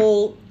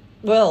 all,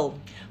 well,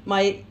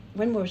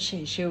 when was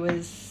she? She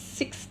was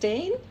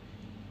 16.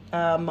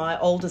 My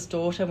oldest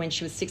daughter, when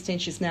she was 16,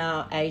 she's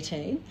now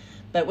 18.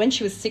 But when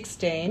she was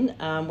 16,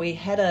 we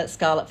had a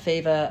scarlet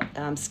fever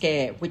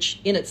scare, which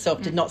in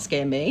itself did not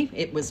scare me.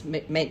 It was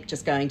meant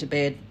just going to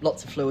bed,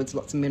 lots of fluids,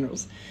 lots of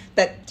minerals.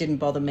 That didn't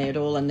bother me at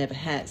all and never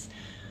has.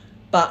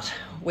 But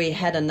we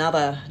had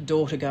another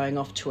daughter going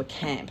off to a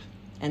camp.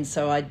 And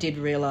so I did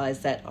realise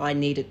that I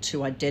needed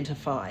to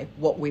identify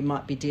what we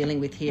might be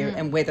dealing with here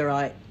and whether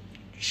I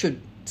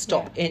should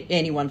stop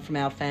anyone from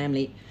our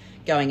family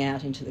going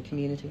out into the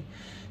community.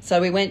 So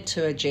we went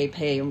to a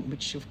GP,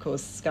 which of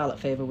course scarlet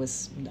fever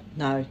was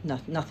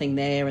nothing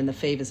there, and the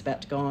fever's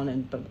about to go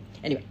on. But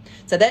anyway,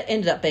 so that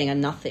ended up being a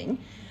nothing,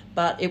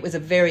 but it was a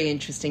very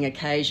interesting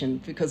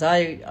occasion because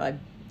I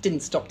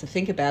didn't stop to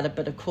think about it.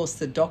 But of course,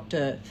 the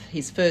doctor,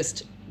 his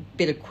first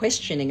bit of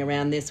questioning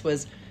around this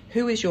was,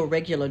 "Who is your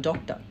regular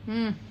doctor?"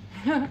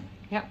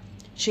 Yeah.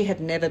 She had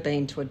never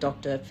been to a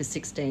doctor for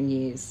 16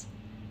 years.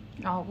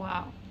 Oh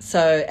wow!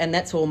 So, and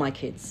that's all my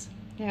kids.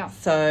 Yeah.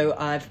 So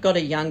I've got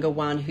a younger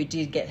one who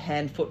did get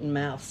hand, foot and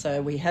mouth.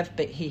 So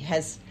he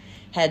has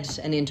had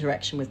an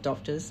interaction with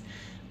doctors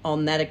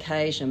on that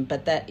occasion,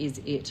 but that is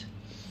it.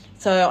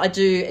 So I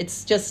do,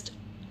 it's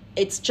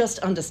just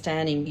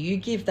understanding you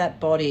give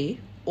that body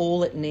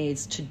all it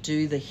needs to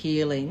do the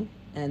healing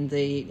and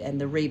the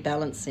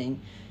rebalancing,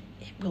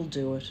 it will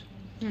do it.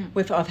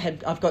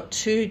 I've got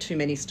too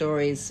many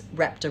stories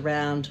wrapped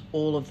around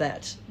all of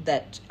that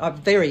are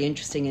very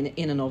interesting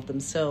in and of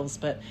themselves,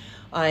 but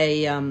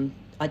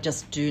I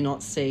just do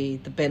not see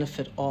the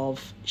benefit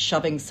of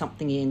shoving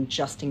something in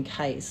just in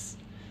case,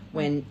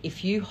 when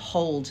if you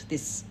hold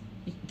this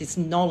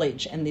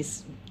knowledge and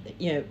this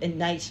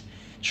innate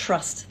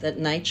trust that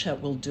nature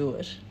will do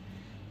it,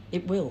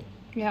 it will.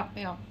 Yeah.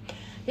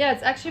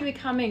 It's actually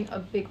becoming a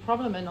big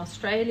problem in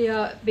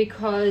Australia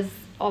because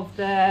of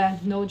the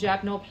no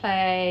jab, no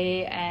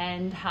play,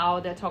 and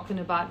how they're talking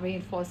about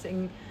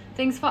reinforcing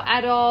things for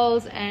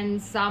adults, and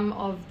some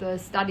of the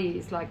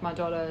studies, like my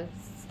daughter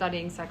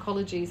studying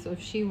psychology, so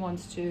if she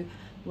wants to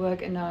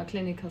work in a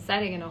clinical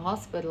setting in a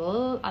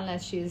hospital,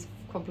 unless she's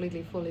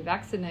completely fully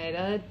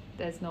vaccinated,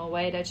 there's no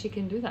way that she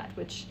can do that,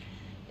 which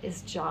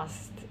is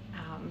just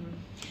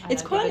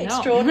it's quite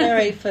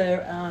extraordinary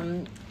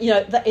for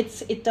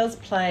it does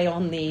play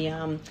on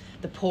the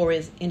poor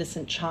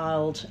innocent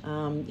child,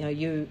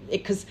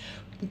 because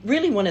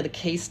really one of the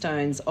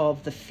keystones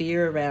of the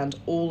fear around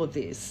all of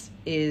this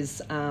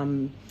is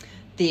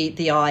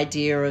the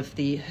idea of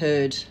the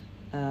herd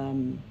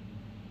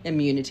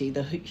immunity,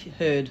 the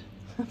herd,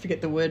 I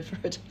forget the word for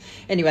it.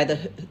 Anyway,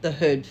 the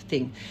herd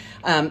thing.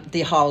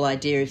 The whole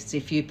idea is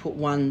if you put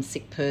one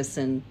sick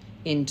person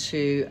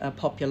into a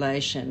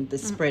population, the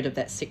spread of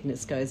that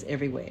sickness goes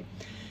everywhere.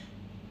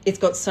 It's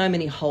got so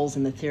many holes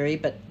in the theory,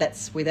 but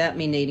that's without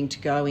me needing to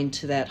go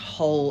into that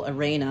whole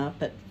arena,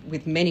 but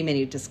with many,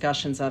 many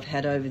discussions I've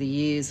had over the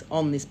years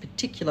on this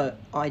particular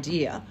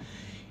idea,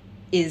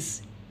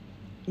 is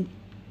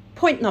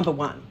point number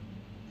 1.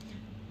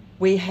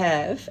 We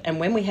have, and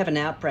when we have an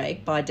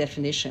outbreak, by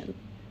definition,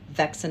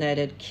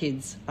 vaccinated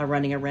kids are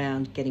running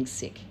around getting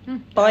sick.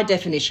 By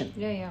definition.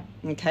 Yeah.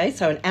 Okay,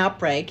 so an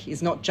outbreak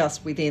is not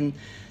just within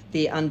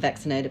the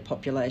unvaccinated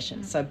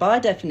population. So by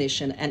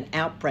definition, an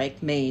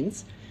outbreak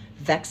means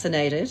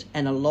vaccinated,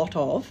 and a lot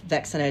of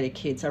vaccinated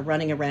kids are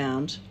running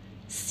around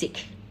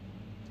sick.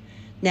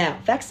 Now,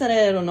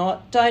 vaccinated or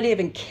not, don't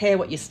even care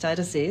what your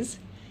status is.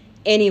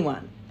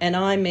 Anyone, and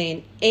I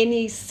mean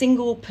any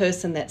single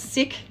person that's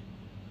sick,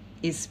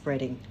 is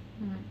spreading.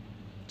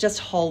 Just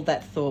hold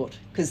that thought,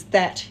 because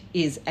that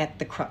is at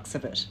the crux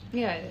of it.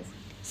 Yeah, it is.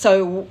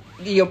 So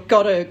you've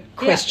got to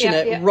question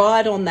it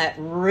right on that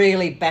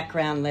really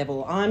background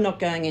level. I'm not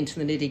going into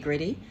the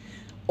nitty-gritty.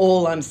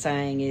 All I'm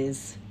saying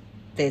is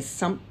there's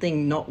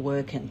something not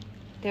working.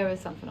 There is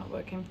something not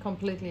working.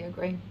 Completely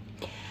agree.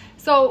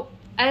 So,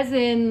 as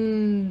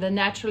in the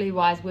Naturally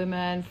Wise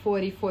Women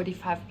 40,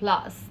 45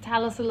 plus,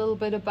 tell us a little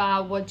bit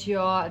about what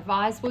your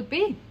advice would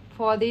be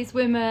for these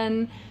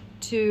women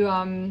to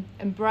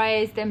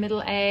embrace their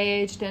middle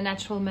age, their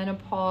natural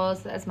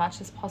menopause as much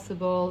as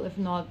possible, if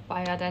not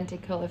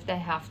bioidentical if they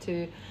have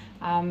to.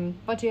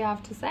 What do you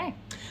have to say?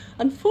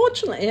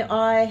 Unfortunately,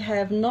 I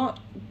have not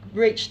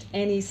reached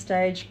any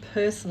stage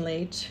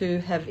personally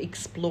to have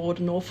explored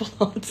an awful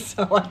lot,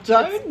 so I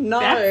don't know.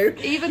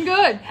 That's even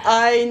good.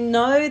 I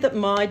know that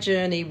my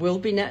journey will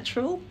be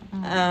natural,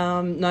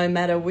 no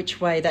matter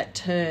which way that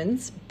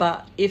turns,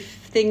 but if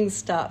things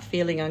start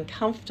feeling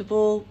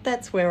uncomfortable,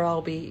 that's where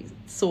I'll be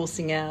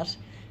sourcing out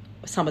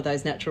some of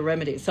those natural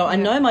remedies. So I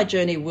know my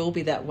journey will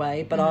be that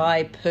way, but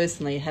I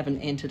personally haven't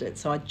entered it,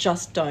 so I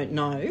just don't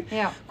know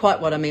quite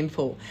what I'm in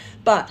for.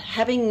 But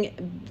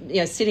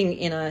sitting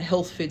in a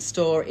health food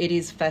store, it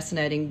is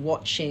fascinating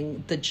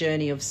watching the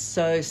journey of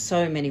so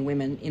many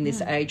women in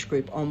this age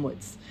group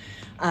onwards.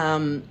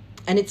 And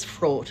it's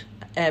fraught.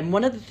 And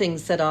one of the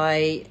things that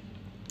I'd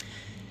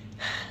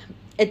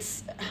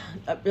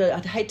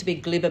hate to be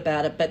glib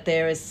about it, but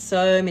there are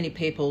so many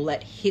people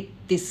that hit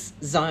this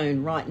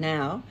zone right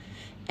now,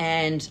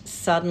 and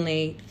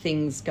suddenly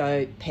things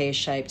go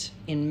pear-shaped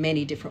in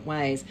many different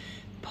ways.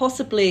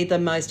 Possibly the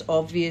most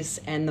obvious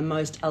and the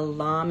most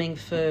alarming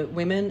for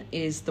women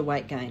is the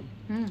weight gain.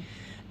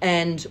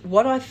 And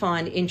what I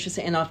find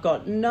interesting, and I've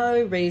got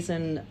no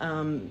reason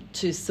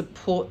to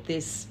support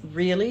this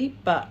really,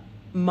 but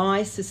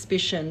my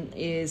suspicion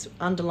is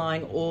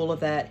underlying all of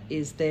that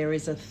is there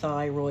is a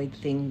thyroid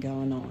thing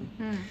going on.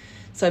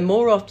 So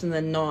more often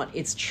than not,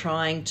 it's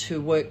trying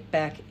to work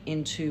back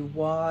into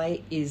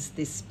why is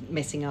this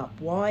messing up?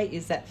 Why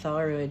is that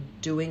thyroid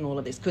doing all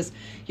of this? Because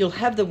you'll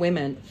have the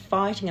women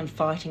fighting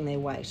their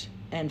weight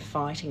and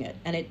fighting it.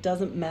 And it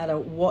doesn't matter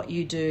what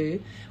you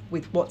do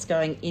with what's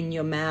going in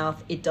your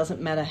mouth. It doesn't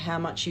matter how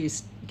much you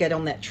get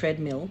on that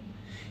treadmill.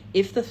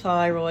 If the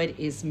thyroid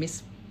is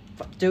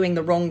doing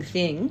the wrong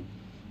thing,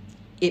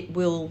 it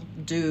will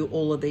do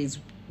all of these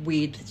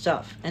weird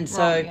stuff. And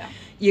so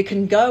you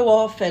can go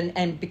off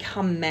and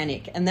become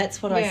manic. And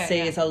that's what I see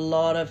as a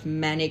lot of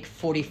manic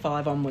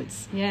 45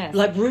 onwards. Yes.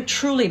 Like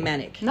truly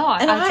manic. No,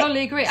 I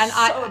totally agree. And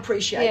I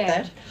appreciate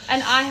that.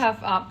 And I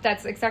have,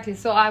 that's exactly,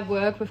 so I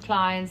work with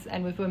clients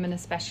and with women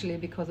especially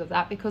because of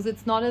that, because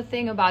it's not a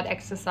thing about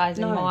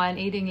exercising more and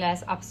eating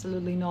less,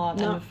 absolutely not.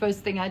 No. And the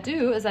first thing I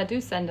do is I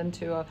do send them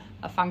to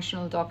a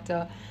functional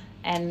doctor,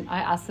 and I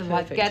ask them,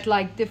 get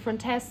like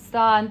different tests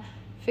done,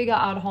 figure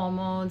out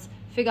hormones,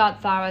 figure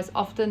out thyroid.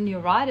 Often you're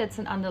right, it's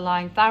an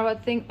underlying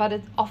thyroid thing, but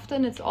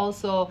it's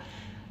also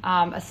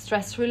a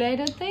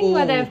stress-related thing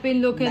where they've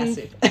been looking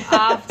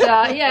after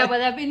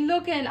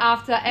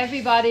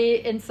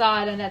everybody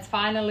inside, and that's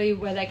finally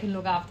where they can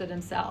look after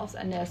themselves.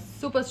 And they're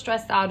super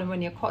stressed out, and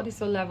when your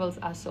cortisol levels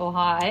are so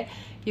high,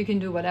 you can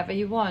do whatever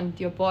you want.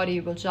 Your body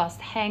will just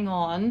hang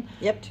on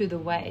to the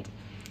weight.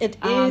 It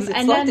is.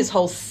 It's like this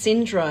whole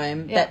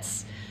syndrome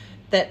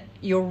that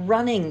you're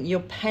running,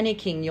 you're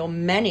panicking, you're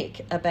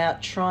manic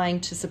about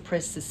trying to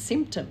suppress the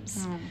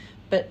symptoms.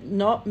 But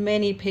not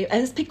many people,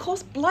 and it's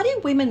because bloody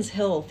women's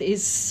health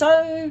is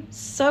so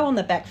on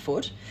the back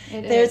foot.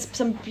 There's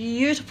some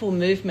beautiful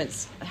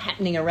movements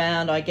happening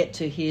around. I get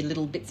to hear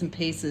little bits and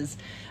pieces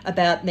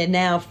about they're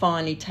now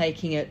finally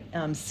taking it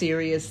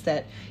serious,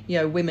 that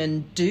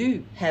women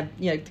do have,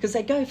 because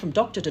they go from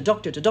doctor to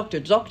doctor to doctor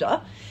to doctor,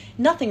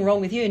 nothing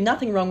wrong with you,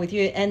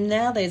 and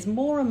now there's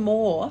more and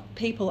more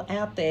people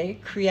out there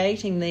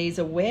creating these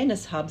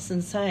awareness hubs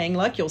and saying,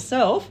 like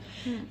yourself,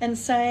 and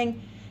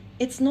saying,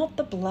 it's not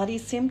the bloody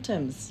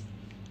symptoms.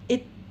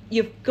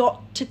 You've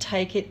got to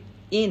take it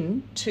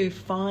into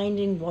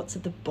finding what's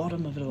at the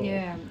bottom of it all.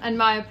 Yeah, and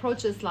my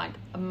approach is like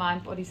a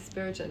mind, body,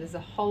 spirit. There's a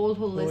whole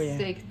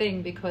holistic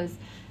thing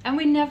and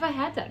we never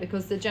had that,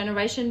 because the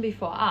generation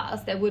before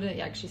us, they wouldn't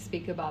actually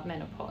speak about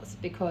menopause,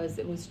 because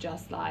it was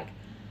just like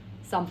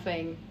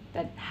something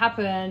that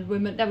happened.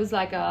 Women, there was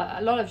like a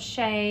lot of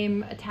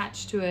shame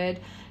attached to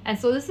it. And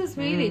so this is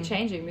really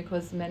changing,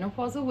 because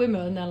menopausal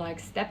women are like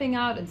stepping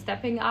out and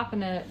stepping up,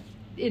 and they're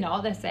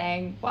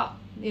saying, well,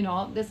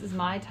 this is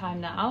my time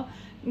now,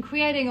 and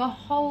creating a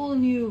whole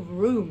new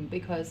room,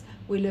 because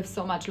we live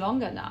so much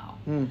longer now.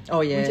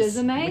 Oh yes, which is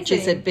amazing. Which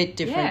is a bit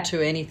different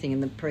to anything in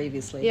the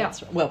previously. Yeah.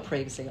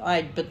 Previously,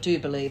 I do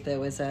believe there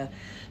was a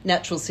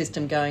natural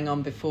system going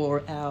on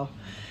before our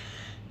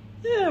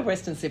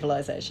Western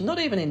civilization, not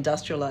even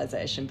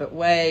industrialization, but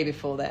way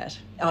before that.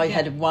 I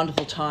had a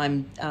wonderful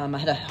time. I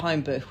had a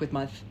home birth with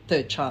my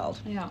third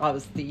child. Yeah. I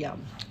was the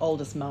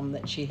oldest mum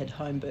that she had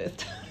home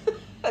birthed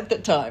at the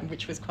time,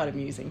 which was quite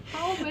amusing.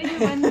 How old were you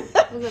when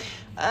was it?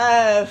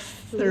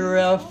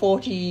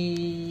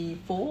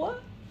 44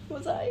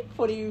 was I?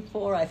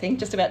 44, I think,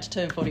 just about to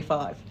turn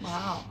 45.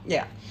 Wow.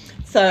 Yeah.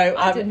 So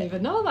I didn't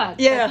even know that.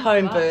 Yeah,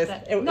 home birth. I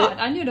knew about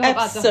the home birth.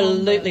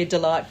 Absolutely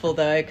delightful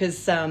though,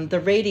 because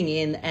the reading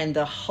in and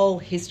the whole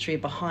history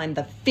behind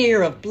the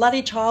fear of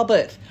bloody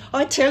childbirth.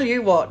 I tell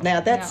you what,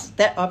 now that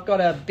I've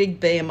got a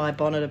big bee in my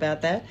bonnet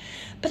about that.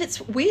 But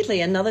it's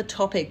weirdly another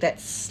topic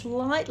that's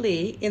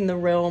slightly in the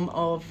realm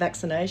of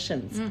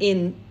vaccinations,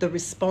 in the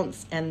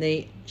response and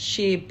the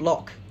sheer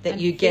block that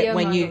you get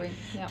when you...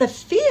 Yeah. The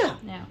fear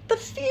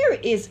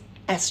is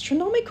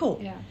astronomical.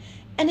 Yeah.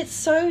 And it's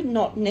so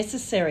not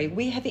necessary.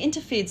 We have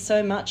interfered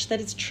so much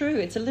that it's true.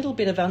 It's a little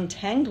bit of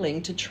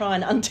untangling to try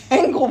and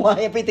untangle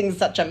why everything's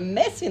such a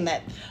mess in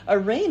that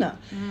arena.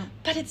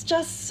 But it's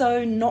just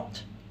so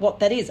not what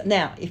that is.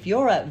 Now, if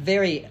you're a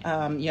very,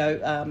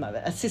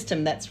 a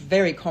system that's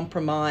very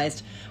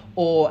compromised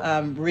or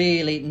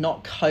really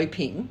not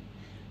coping,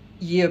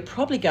 you're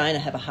probably going to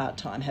have a hard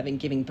time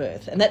giving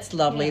birth. And that's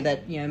lovely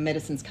that,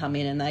 medicines come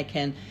in and they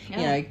can,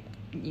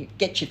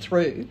 get you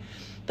through.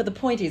 But the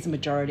point is, the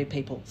majority of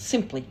people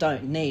simply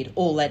don't need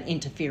all that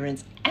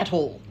interference at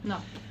all. No.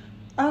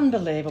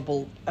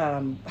 Unbelievable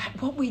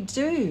what we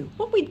do.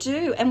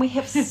 And we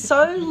have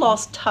so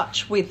lost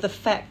touch with the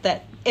fact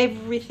that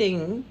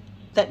everything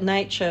that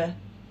nature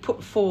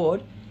put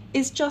forward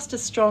is just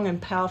as strong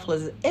and powerful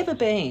as it's ever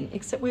been,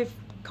 except we've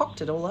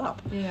cocked it all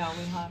up. Yeah,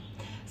 we have.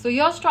 So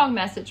your strong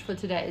message for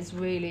today is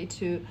really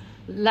to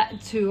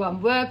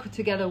work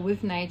together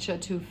with nature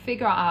to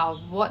figure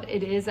out what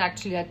it is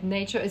actually that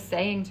nature is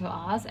saying to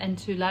us, and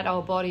to let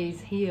our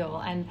bodies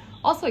heal, and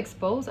also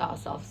expose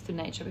ourselves to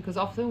nature, because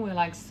often we're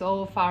like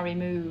so far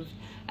removed.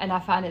 And I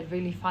find it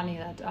really funny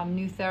that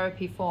new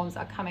therapy forms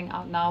are coming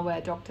out now where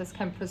doctors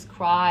can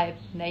prescribe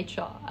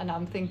nature, and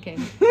I'm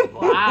thinking,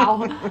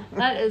 wow,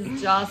 that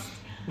is just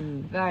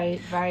very,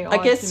 very odd.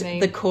 I guess to me.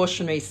 the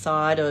cautionary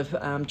side of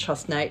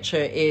trust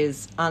nature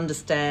is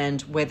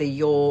understand whether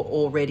you're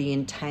already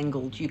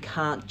entangled. You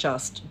can't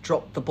just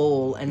drop the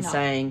ball and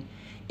saying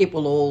it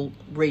will all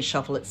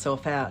reshuffle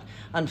itself out.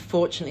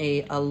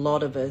 Unfortunately, a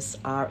lot of us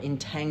are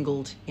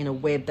entangled in a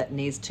web that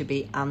needs to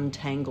be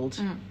untangled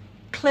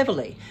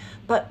cleverly.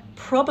 But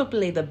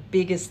probably the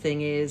biggest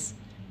thing is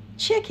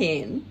check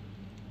in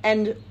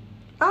and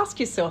ask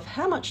yourself,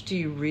 how much do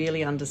you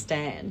really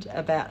understand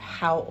about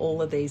how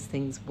all of these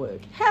things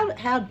work?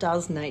 How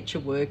does nature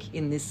work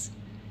in this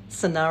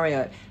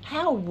scenario?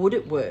 How would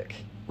it work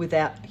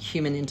without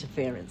human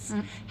interference?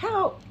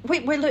 How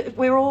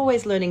we're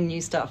always learning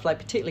new stuff, like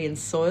particularly in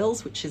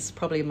soils, which is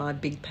probably my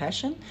big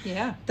passion.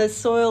 Yeah. The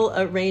soil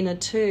arena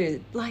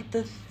too, like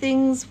the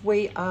things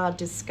we are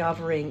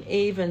discovering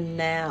even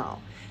now.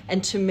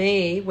 And to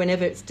me,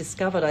 whenever it's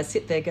discovered, I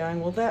sit there going,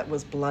 well, that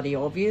was bloody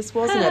obvious,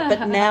 wasn't it?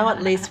 But now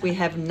at least we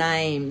have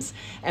names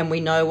and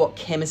we know what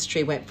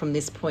chemistry went from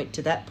this point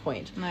to that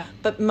point. Yeah.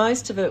 But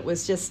most of it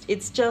was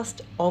it's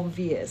just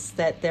obvious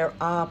that there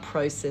are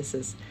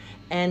processes,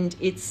 and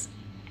it's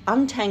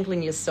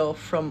untangling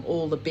yourself from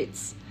all the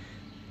bits,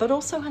 but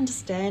also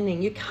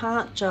understanding you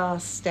can't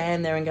just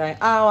stand there and go,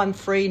 oh, I'm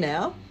free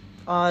now,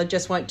 I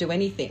just won't do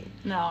anything.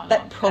 No,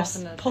 that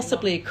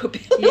possibly could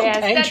be a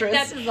little dangerous.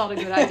 That is not a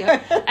good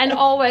idea. And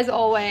always,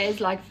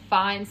 like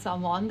find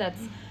someone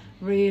that's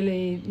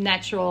really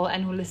natural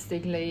and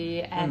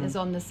holistically and is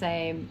on the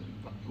same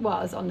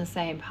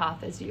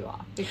path as you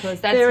are,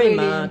 because that's very really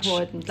much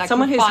important. Like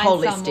someone who's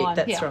holistic. Someone,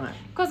 that's right.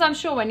 Because I'm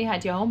sure when you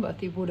had your own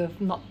birth, you would have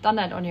not done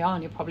that on your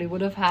own. You probably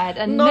would have had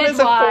a not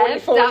midwife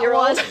as a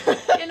 44-year-old.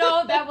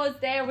 that was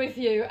there with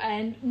you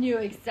and knew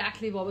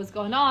exactly what was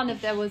going on,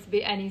 if there was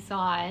be any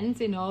signs,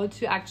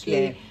 to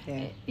actually,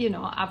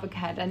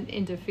 advocate and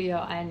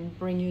interfere and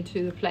bring you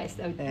to the place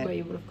where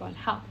you would have gone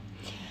help.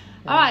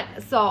 Yeah. All right,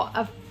 so.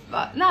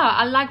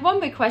 Now, like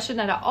one big question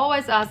that I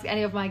always ask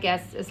any of my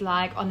guests is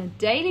like, on a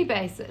daily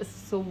basis,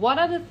 so what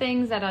are the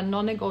things that are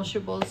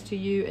non-negotiables to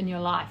you in your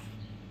life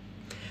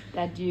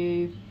that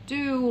you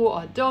do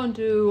or don't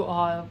do,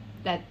 or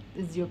that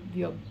is your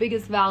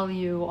biggest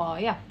value, or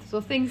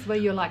so things where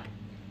you're like,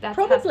 that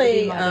probably has to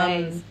be my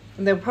days.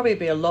 There'll probably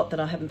be a lot that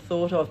I haven't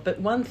thought of, but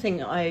one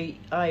thing I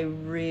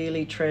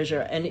really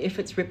treasure, and if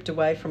it's ripped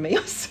away from me,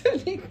 I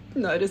certainly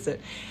notice it,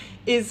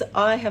 is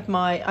I have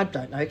I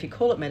don't know if you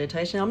call it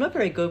meditation. I'm not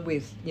very good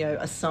with,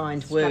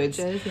 assigned words,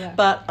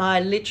 but I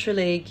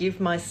literally give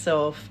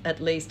myself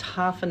at least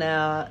half an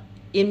hour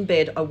in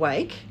bed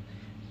awake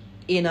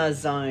in a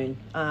zone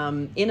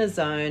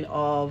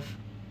of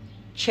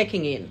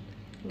checking in.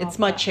 It's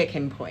my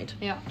check-in point.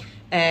 Yeah.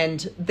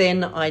 And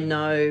then I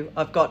know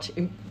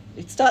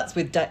it starts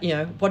with,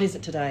 what is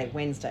it today?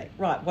 Wednesday.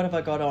 Right, what have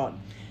I got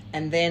on?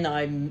 And then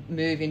I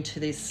move into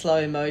this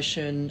slow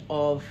motion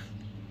of,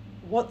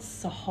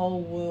 what's the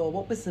whole world?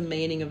 What was the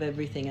meaning of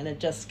everything? And it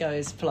just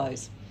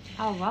flows.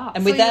 Oh, wow.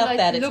 And without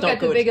that, it's not good.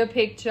 Look at the bigger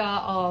picture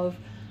of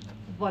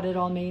what it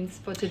all means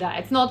for today.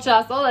 It's not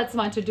just, that's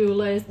my to-do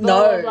list,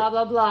 blah, blah,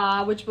 blah,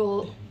 blah, which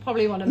will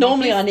probably want to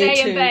make you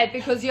stay in bed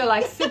because you're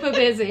like super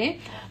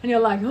busy and you're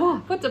like,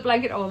 put the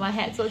blanket over my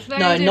head. So it's very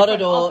different. No, not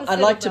at all. I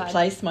like to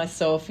place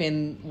myself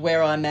in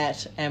where I'm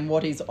at and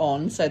what is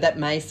on. So that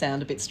may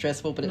sound a bit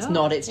stressful, but it's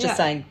not. It's just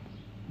saying,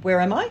 where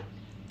am I?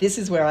 This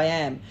is where I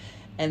am.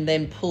 And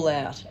then pull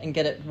out and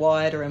get it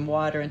wider and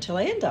wider until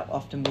I end up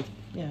often with,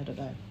 I don't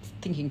know,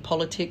 thinking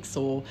politics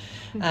or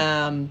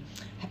how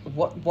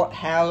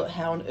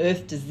on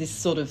earth does this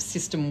sort of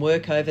system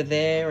work over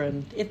there?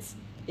 And it's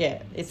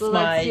so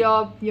that's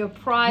your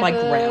private, my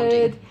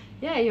grounding.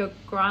 Yeah, you're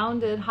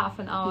grounded half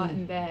an hour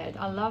in bed.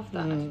 I love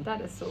that. That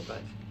is so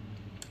good.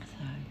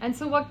 And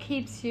so what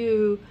keeps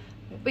you...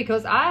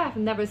 Because I have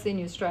never seen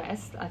you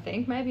stressed, I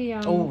think. Maybe...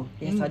 yes,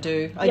 I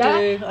do. I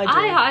do.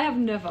 I have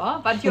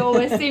never, but you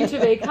always seem to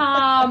be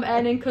calm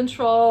and in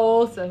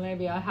control, so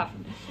maybe I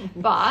haven't.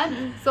 But,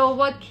 so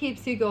what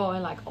keeps you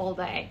going, like, all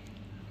day?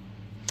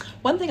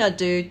 One thing I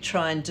do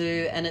try and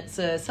do, and it's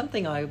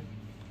something I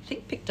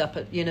think picked up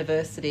at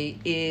university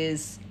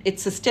is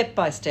it's a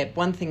step-by-step.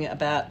 One thing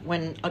about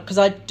because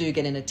I do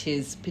get in a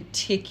tiz,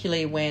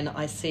 particularly when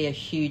I see a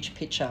huge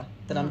picture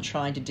that I'm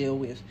trying to deal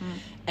with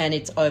and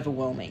it's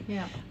overwhelming.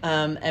 Yeah.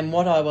 And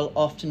what I will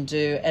often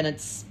do, and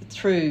it's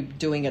through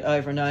doing it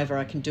over and over,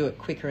 I can do it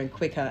quicker and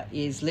quicker,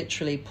 is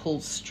literally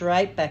pull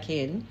straight back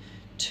in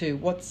to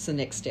what's the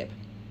next step.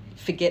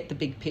 Forget the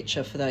big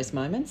picture for those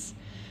moments.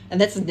 And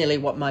that's nearly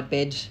what my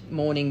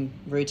morning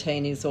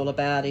routine is all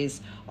about,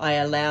 is I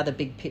allow the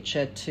big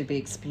picture to be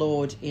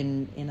explored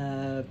in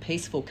a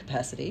peaceful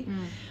capacity.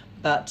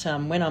 But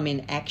when I'm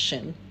in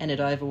action and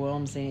it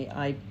overwhelms me,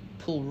 I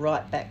pull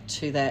right back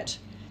to that,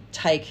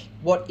 take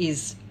what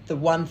is the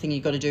one thing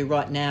you've got to do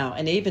right now.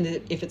 And even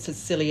if it's as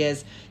silly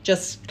as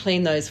just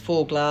clean those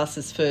 4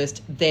 glasses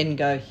first, then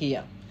go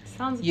here.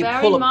 Sounds You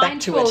very pull it back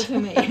mindful to it.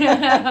 me.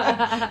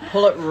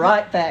 Pull it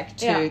right back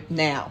to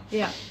now.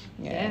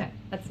 Yeah,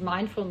 that's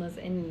mindfulness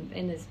in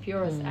its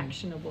purest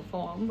actionable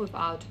form,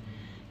 without,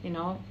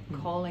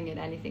 calling it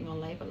anything or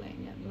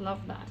labeling it.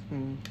 Love that.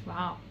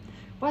 Wow.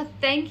 Well,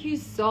 thank you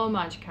so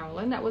much,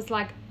 Carolyn. That was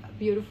like a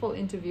beautiful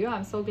interview.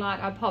 I'm so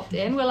glad I popped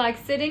in. We're like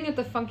sitting at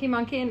the Funky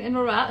Monkey in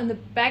Inverell in the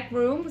back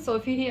room. So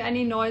if you hear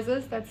any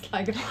noises, that's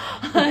like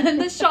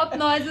the shop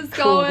noises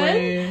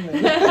going.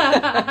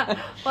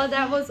 Well,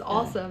 that was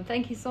awesome.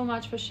 Thank you so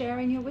much for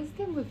sharing your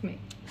wisdom with me.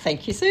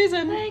 Thank you,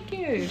 Susan. Thank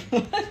you.